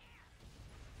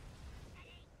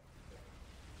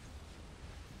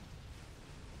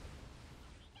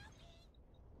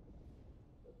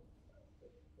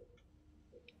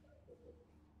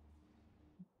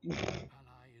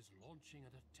 Ally is launching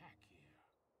an attack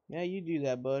here. Yeah, you do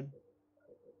that, bud.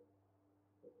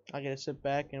 I gotta sit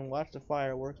back and watch the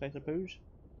fireworks, I suppose.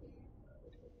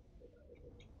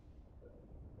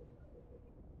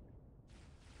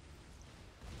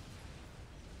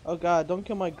 Oh god, don't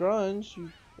kill my grunts,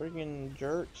 you freaking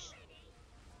jerks.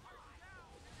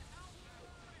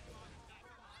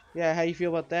 Yeah, how you feel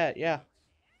about that? Yeah.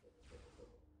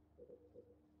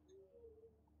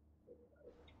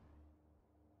 Units.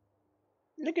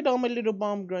 Look at all my little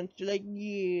bomb grunts. You're like,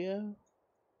 yeah.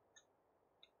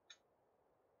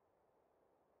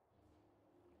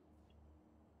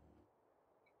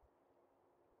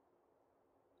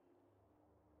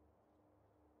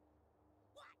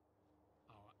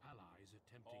 Our ally is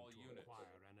attempting All to units. acquire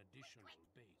an additional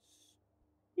base.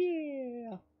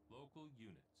 Yeah. Local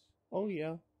units. Oh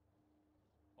yeah.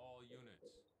 All units.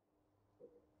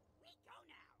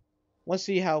 Let's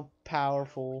see how Battle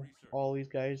powerful research. all these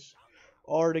guys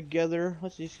are together.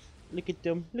 Let's just look at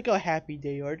them. Look how happy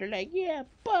they are. They're like, yeah,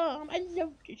 bomb. I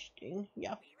love this thing.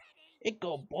 Yeah. It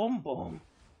go boom boom.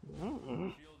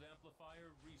 Mm-mm. Shield amplifier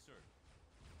research.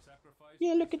 Sacrifice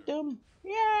Yeah, look at research. them.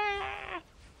 Yeah.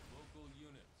 Local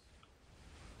units.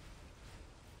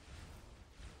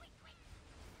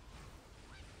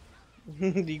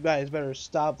 You guys better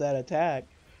stop that attack.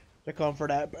 They're coming for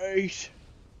that base.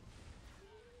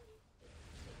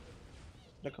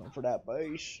 They're coming for that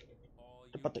base. All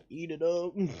They're about to units. eat it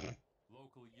up.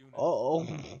 Local units. Uh-oh.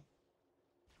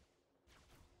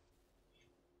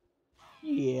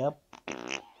 Yep.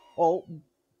 Oh.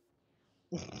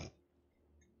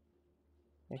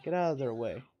 Yeah, get out of their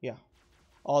way. Yeah.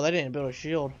 Oh, they didn't build a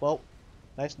shield. Well,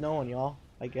 nice knowing y'all,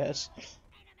 I guess.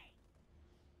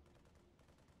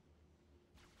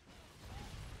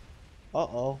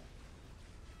 Uh-oh.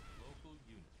 Local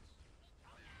units.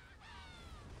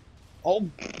 Oh.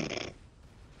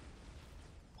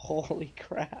 Holy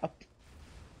crap.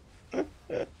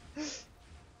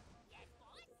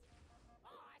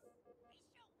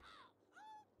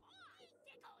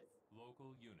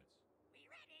 Local units.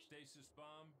 Stasis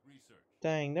bomb research.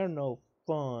 Dang, they're no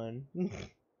fun.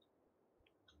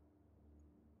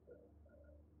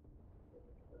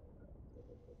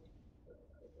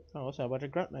 Oh, let's have a bunch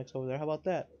of grunt mechs over there. How about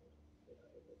that?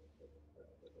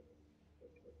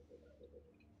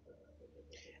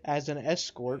 As an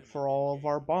escort for all of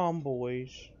our bomb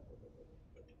boys.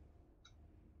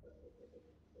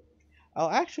 I'll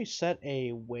actually set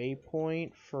a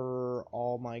waypoint for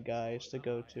all my guys to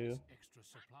go to. Extra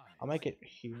supplies. I'll make it We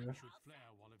here. should flare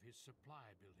one of his supply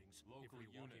buildings if we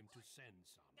want him to send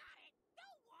some.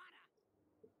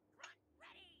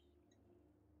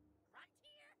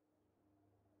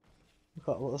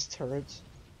 Look at all those turrets.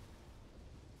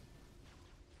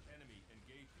 Enemy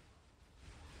engaging.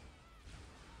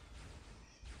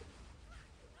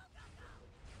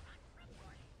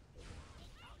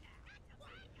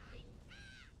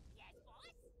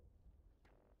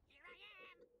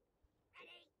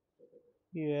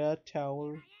 Yeah,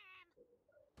 tower.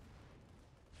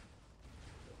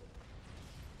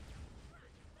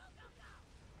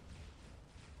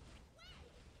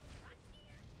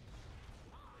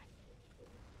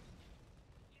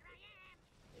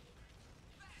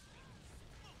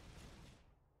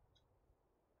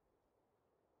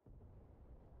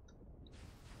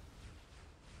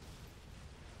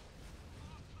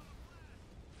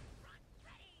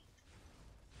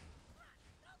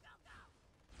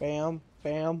 Bam,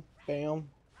 bam, bam.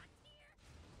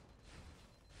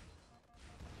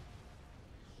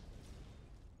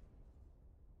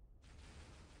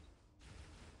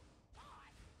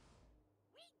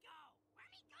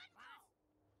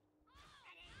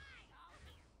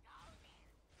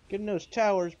 Get in those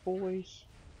towers, boys.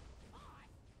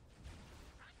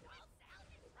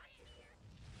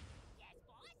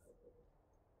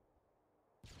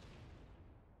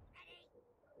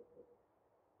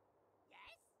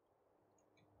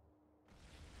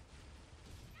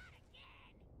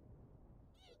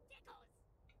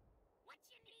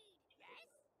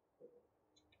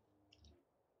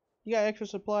 You got extra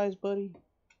supplies, buddy?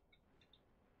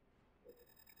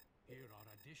 Here are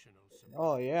additional supplies.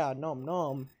 Oh yeah, nom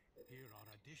nom. Here are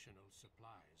additional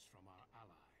supplies from our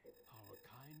ally. Our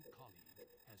kind colleague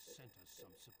has sent us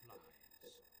some supplies.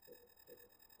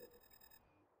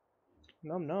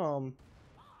 Nom nom.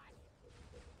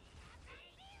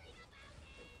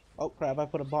 Oh crap, I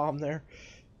put a bomb there.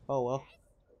 Oh well.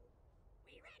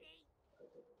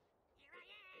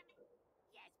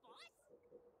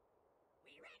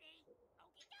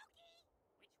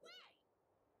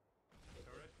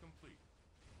 Turret complete.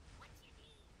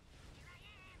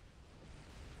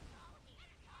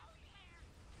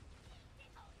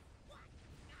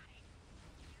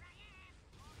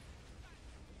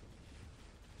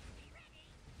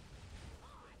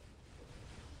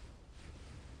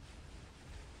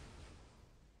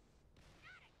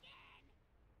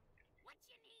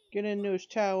 Get in those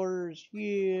towers,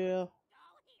 yeah.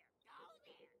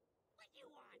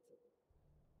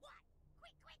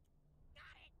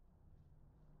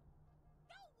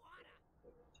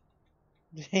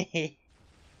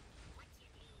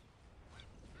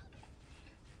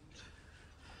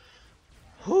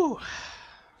 Whew.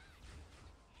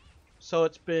 So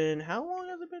it's been, how long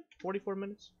has it been? 44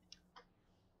 minutes?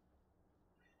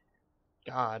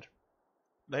 God.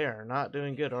 They are not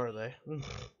doing good, are they?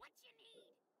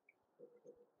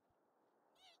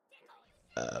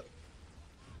 uh,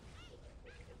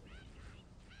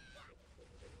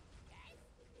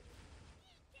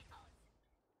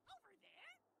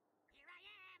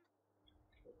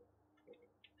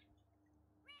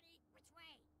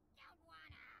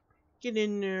 get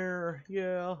in there,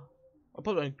 yeah. I'll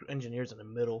put my engineers in the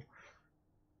middle.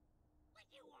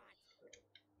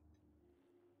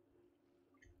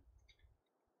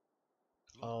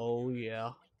 Oh yeah.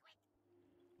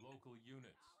 Local units.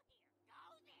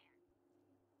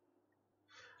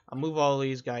 I'll move all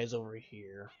these guys over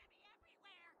here.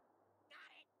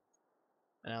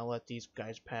 And I'll let these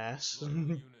guys pass. Local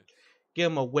units.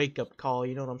 Give them a wake-up call,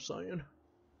 you know what I'm saying?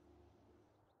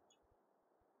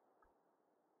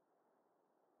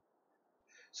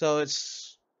 So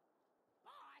it's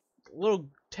little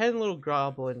 10 little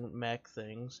goblin mech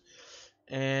things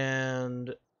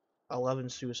and 11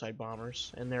 suicide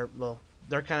bombers, and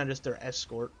they're kind of just their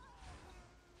escort.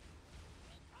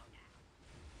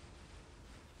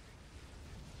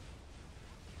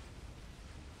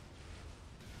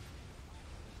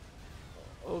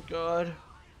 Oh god.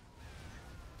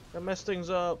 That messed things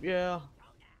up, yeah.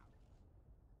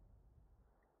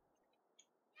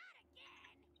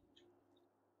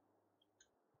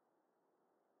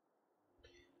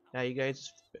 Now you guys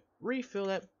refill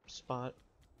that spot.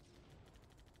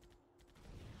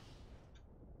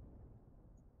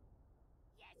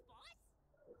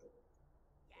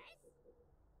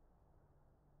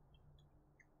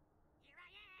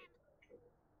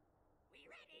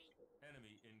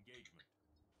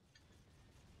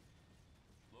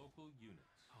 Local units.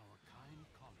 Our kind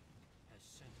colleague has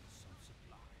sent us some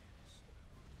supplies.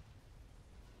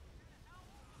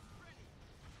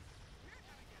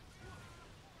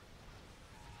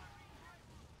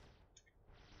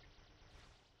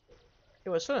 Hey,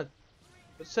 let's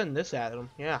send this at him.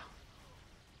 Yeah.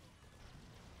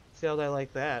 See how they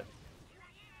like that.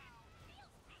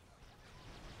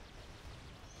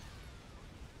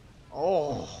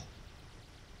 Oh.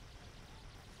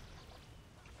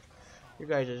 You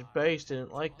guys' base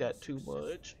didn't like that too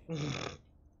much. Our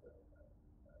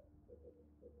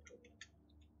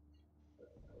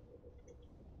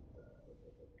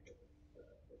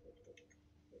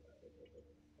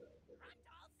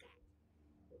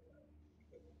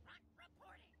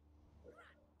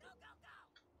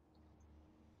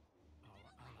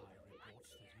ally reports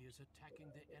that he is attacking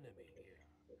the enemy here.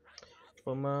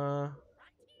 From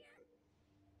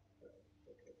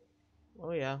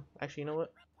oh yeah. Actually, you know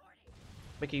what?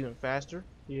 Make it even faster.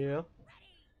 Yeah.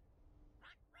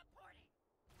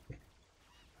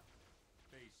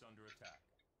 Base under attack.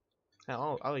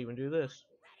 I'll even do this.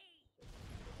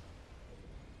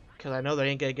 Cause I know they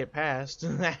ain't gonna get past.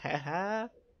 Our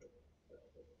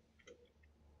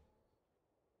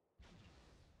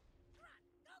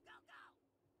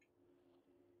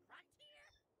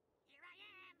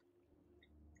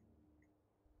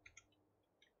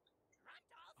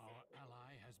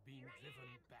ally has been driven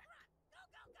back.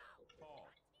 Call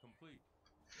complete.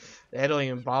 They don't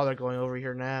even bother going over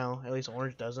here now. At least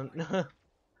Orange doesn't.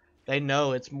 They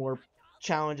know it's more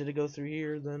challenging to go through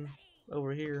here than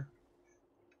over here.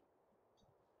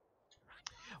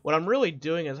 What I'm really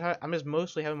doing is I'm just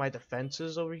mostly having my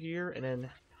defenses over here, and then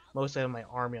mostly having my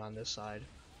army on this side.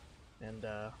 And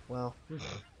well,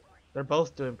 they're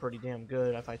both doing pretty damn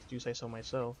good, if I do say so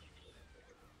myself.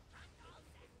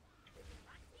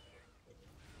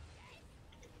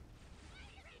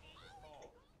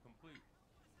 Call complete.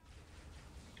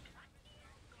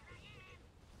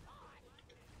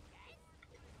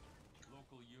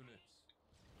 Local units.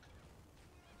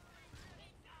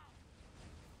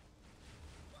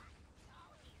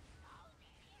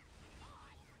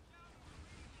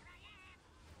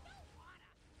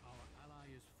 Our ally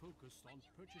is focused on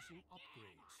purchasing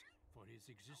upgrades for his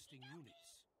existing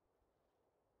units.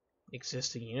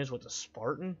 Existing units with the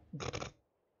Spartan?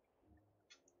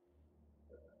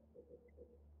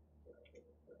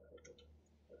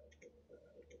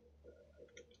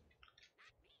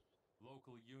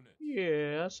 Local units.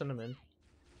 Yeah, send him in.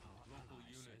 Our Local ally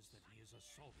units. says that he is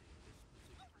assaulting this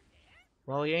position.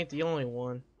 Well, he ain't the only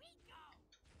one.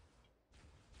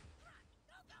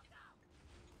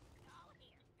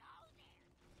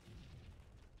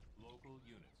 Local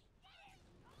units.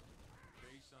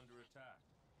 Base under attack.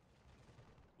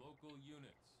 Local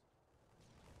units.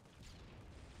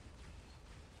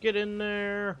 Get in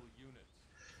there! Local units.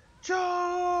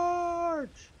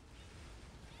 Charge!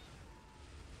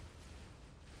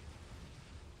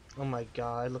 Oh my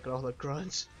god, look at all the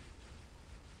grunts.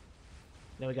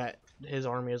 Now we got his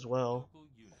army as well. Local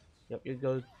units. Yep,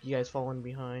 you guys falling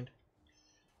behind.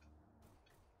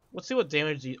 Let's see what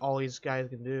damage all these guys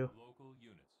can do. Local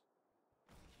units.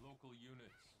 Local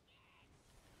units.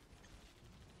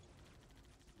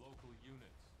 Local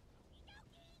units.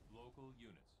 Local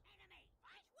units.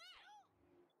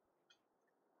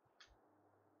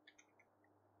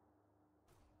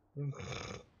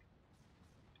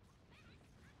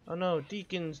 Oh no,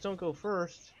 deacons, don't go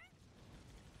first.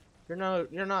 You're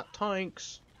not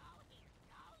tanks.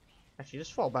 Actually,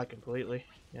 just fall back completely.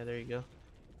 Yeah, there you go.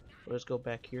 We'll just go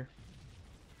back here.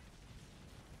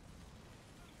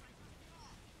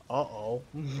 Uh-oh.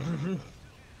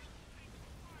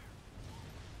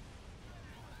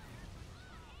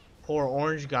 Poor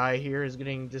orange guy here is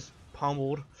getting just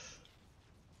pummeled.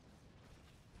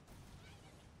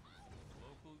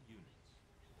 Local units.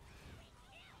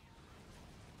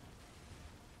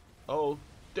 Oh,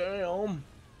 damn.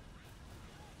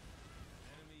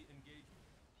 Enemy engagement.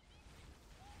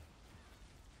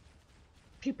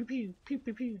 Pew pew pew pew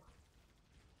pew pew.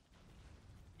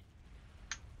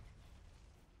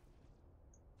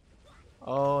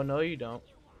 Oh no, you don't.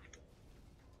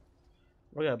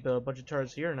 We gotta build a bunch of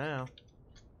turrets here now.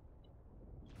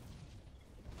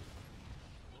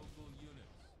 Local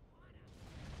units.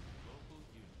 Local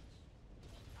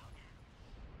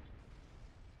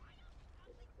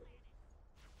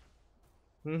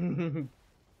units.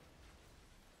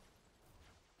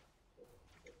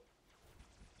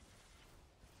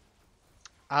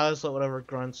 I'll just let whatever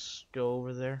grunts go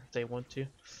over there if they want to.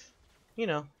 You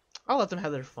know, I'll let them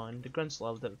have their fun. The grunts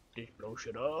love to just blow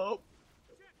shit up.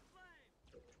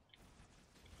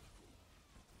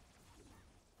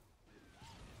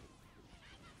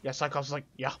 Yeah, Cyclops is like,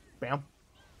 yeah, bam.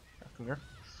 Come here.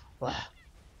 Blah.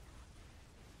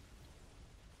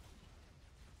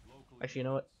 Local Actually, you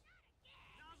know what?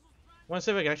 units. I want to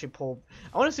see if I can actually pull.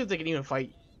 I want to see if they can even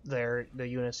fight the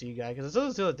UNSC guy, because it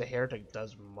doesn't feel like the heretic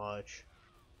does much.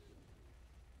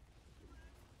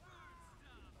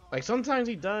 Like sometimes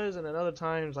he does, and then other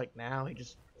times, like now, he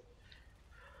just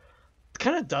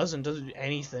kind of doesn't do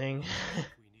anything. If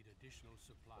we need additional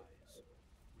supplies,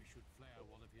 we should flare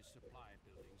one of his supply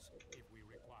buildings if we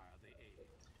require the aid.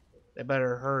 They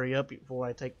better hurry up before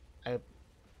I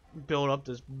build up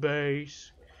this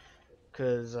base,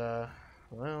 cause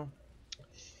well,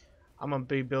 I'm gonna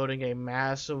be building a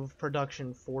massive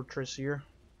production fortress here.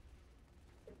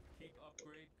 Keep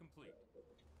upgrade complete.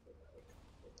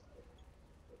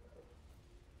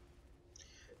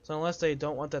 So unless they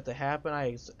don't want that to happen,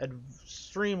 I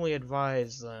extremely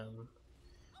advise them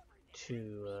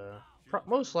to Shield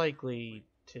most generation likely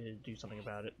complete. to do something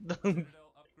about it Citadel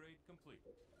upgrade complete.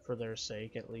 for their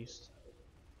sake at least.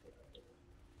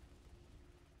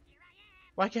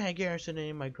 Why can't I garrison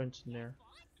any of my grunts in there?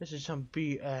 This is some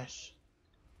BS.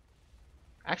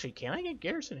 Actually, can I get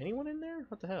garrison anyone in there?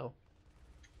 What the hell?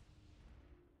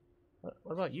 What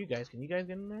about you guys? Can you guys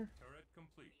get in there? Turret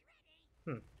complete.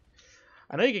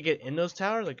 I know you could get in those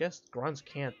towers. I guess grunts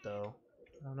can't though.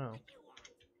 I don't know.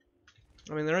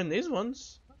 I mean, they're in these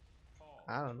ones. Hall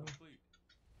I don't know. complete.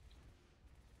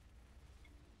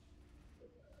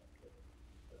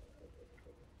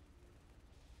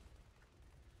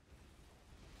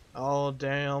 Oh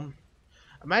damn!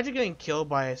 Imagine getting killed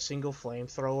by a single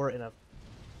flamethrower in a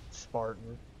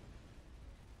Spartan.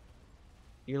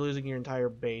 You're losing your entire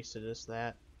base to this,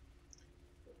 that.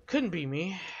 Couldn't be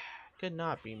me. Could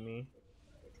not be me.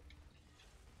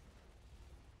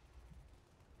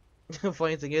 The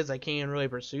funny thing is, I can't even really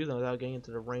pursue them without getting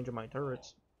into the range of my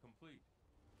turrets. Hall complete.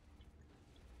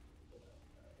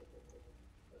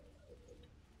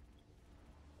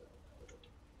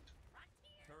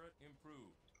 Turret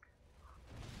improved.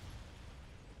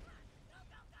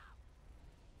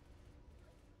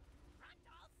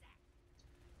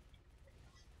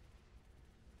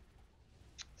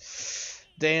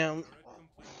 Damn. Turret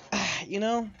complete. You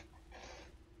know,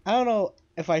 I don't know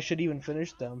if I should even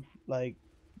finish them, like,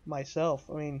 myself.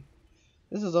 I mean,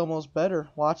 this is almost better.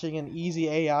 Watching an easy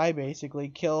AI basically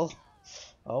kill.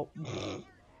 Oh.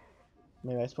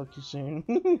 Maybe I spoke too soon.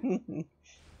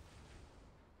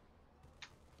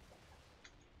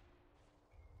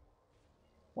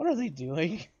 What are they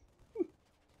doing?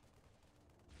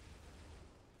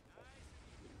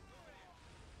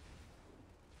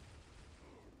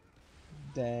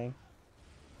 Dang.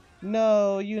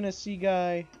 No, UNSC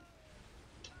guy.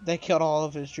 They killed all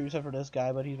of his troops except for this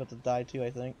guy, but he's about to die too,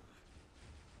 I think.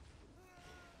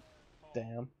 Hall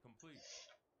Damn. complete.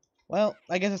 Well,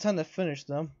 I guess it's time to finish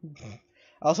them.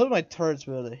 I was hoping my turrets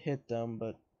would be able to hit them,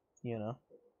 but, you know.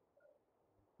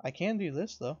 I can do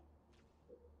this, though.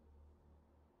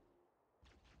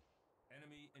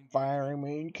 Enemy engagement. Firing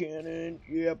main cannon.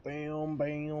 Yeah, bam,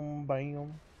 bam,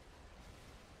 bam.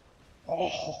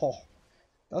 Oh,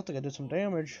 that looked like I did some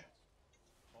damage.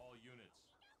 All units.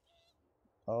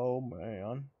 Oh,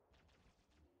 man.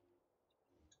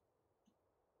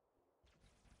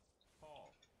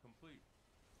 Hall complete.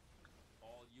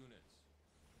 All units.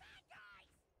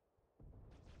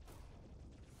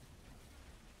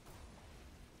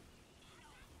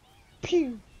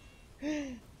 Pew!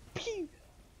 Pew!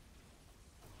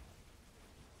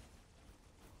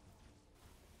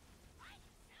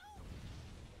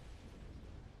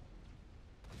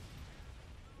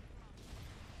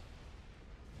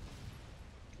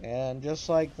 And just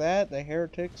like that, the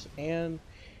heretics and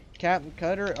Captain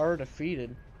Cutter are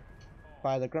defeated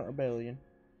by the Grunt Rebellion.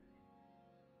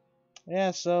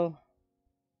 Yeah, so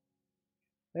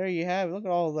there you have it. Look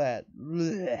at all that.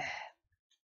 Blech.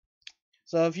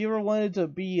 So if you ever wanted to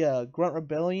be a Grunt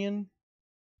Rebellion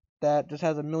that just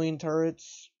has a million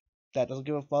turrets, that doesn't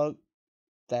give a fuck,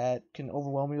 that can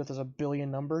overwhelm you with a billion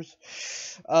numbers,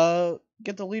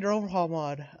 get the Leader Overhaul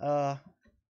mod.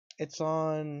 It's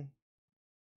on.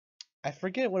 I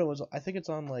forget what it was. I think it's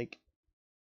on like.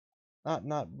 Not.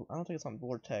 I don't think it's on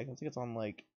Vortex. I think it's on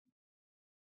like.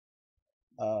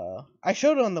 I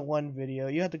showed it on the one video.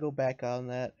 You have to go back on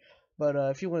that. But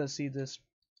if you want to see this,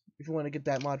 if you want to get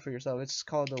that mod for yourself, it's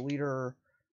called the Leader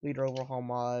Overhaul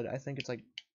mod. I think it's like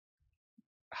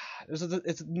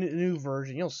it's a new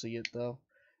version. You'll see it though.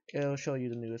 It'll show you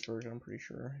the newest version. I'm pretty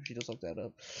sure if you just look that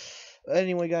up.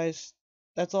 Anyway, guys,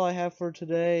 that's all I have for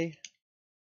today.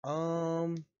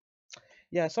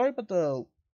 Yeah, sorry about the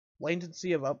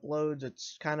latency of uploads.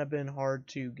 It's kind of been hard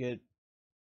to get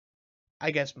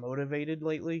I guess, motivated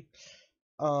lately.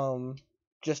 Um,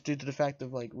 just due to the fact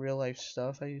of like real life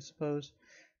stuff, I suppose.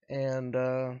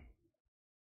 And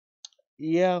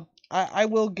yeah, I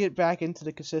will get back into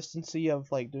the consistency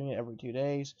of like doing it every 2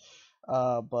 days.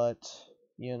 But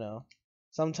you know,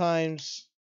 sometimes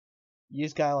you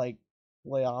just gotta like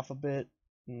lay off a bit,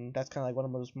 and that's kind of like one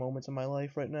of those moments in my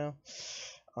life right now.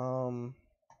 Um,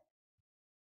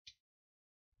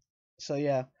 so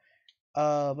yeah.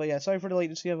 But yeah, sorry for the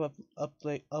latency of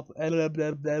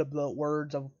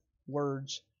words of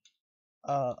words.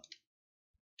 Uh,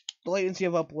 the latency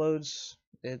of uploads.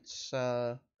 It's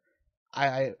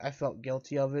I felt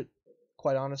guilty of it.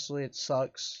 Quite honestly, it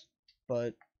sucks.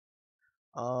 But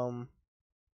um,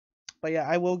 but yeah,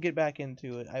 I will get back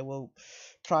into it. I will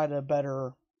try to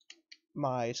better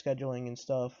my scheduling and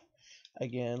stuff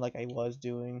again, like I was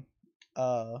doing.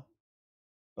 Uh,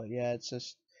 but yeah, it's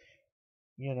just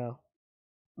you know,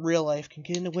 real life can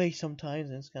get in the way sometimes,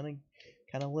 and it's kind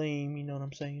of lame. You know what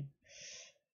I'm saying?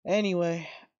 Anyway,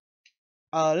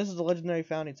 this is the legendary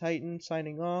Founding Titan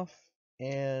signing off,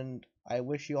 and I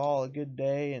wish you all a good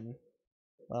day. And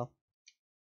well,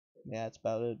 yeah, that's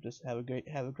about it. Just have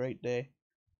a great day,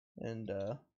 and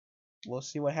we'll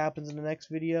see what happens in the next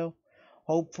video.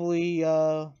 Hopefully,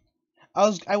 I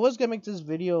was gonna make this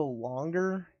video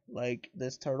longer, like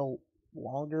this turtle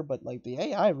longer, but like the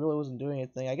AI really wasn't doing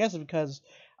anything. I guess it's because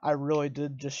I really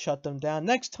did just shut them down.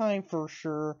 Next time for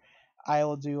sure, I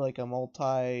will do like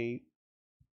a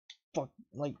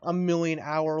like a million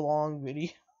hour long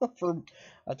video for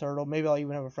a turtle. Maybe I'll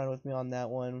even have a friend with me on that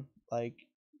one. Like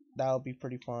that would be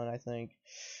pretty fun, I think.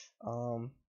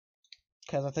 Um,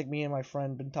 because I think me and my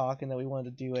friend been talking that we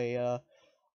wanted to do a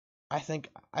I think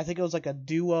it was like a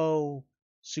duo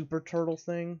super turtle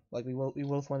thing. Like we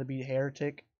both want to be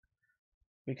Heretic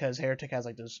because Heretic has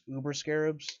like those uber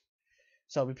scarabs,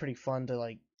 so it'd be pretty fun to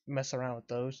like mess around with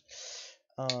those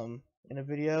in a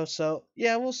video. So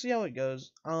yeah, we'll see how it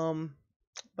goes.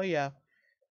 But yeah,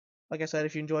 like I said,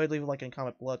 if you enjoyed, leave a like and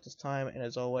comment below at this time. And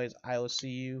as always, I will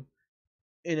see you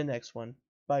in the next one.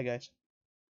 Bye, guys.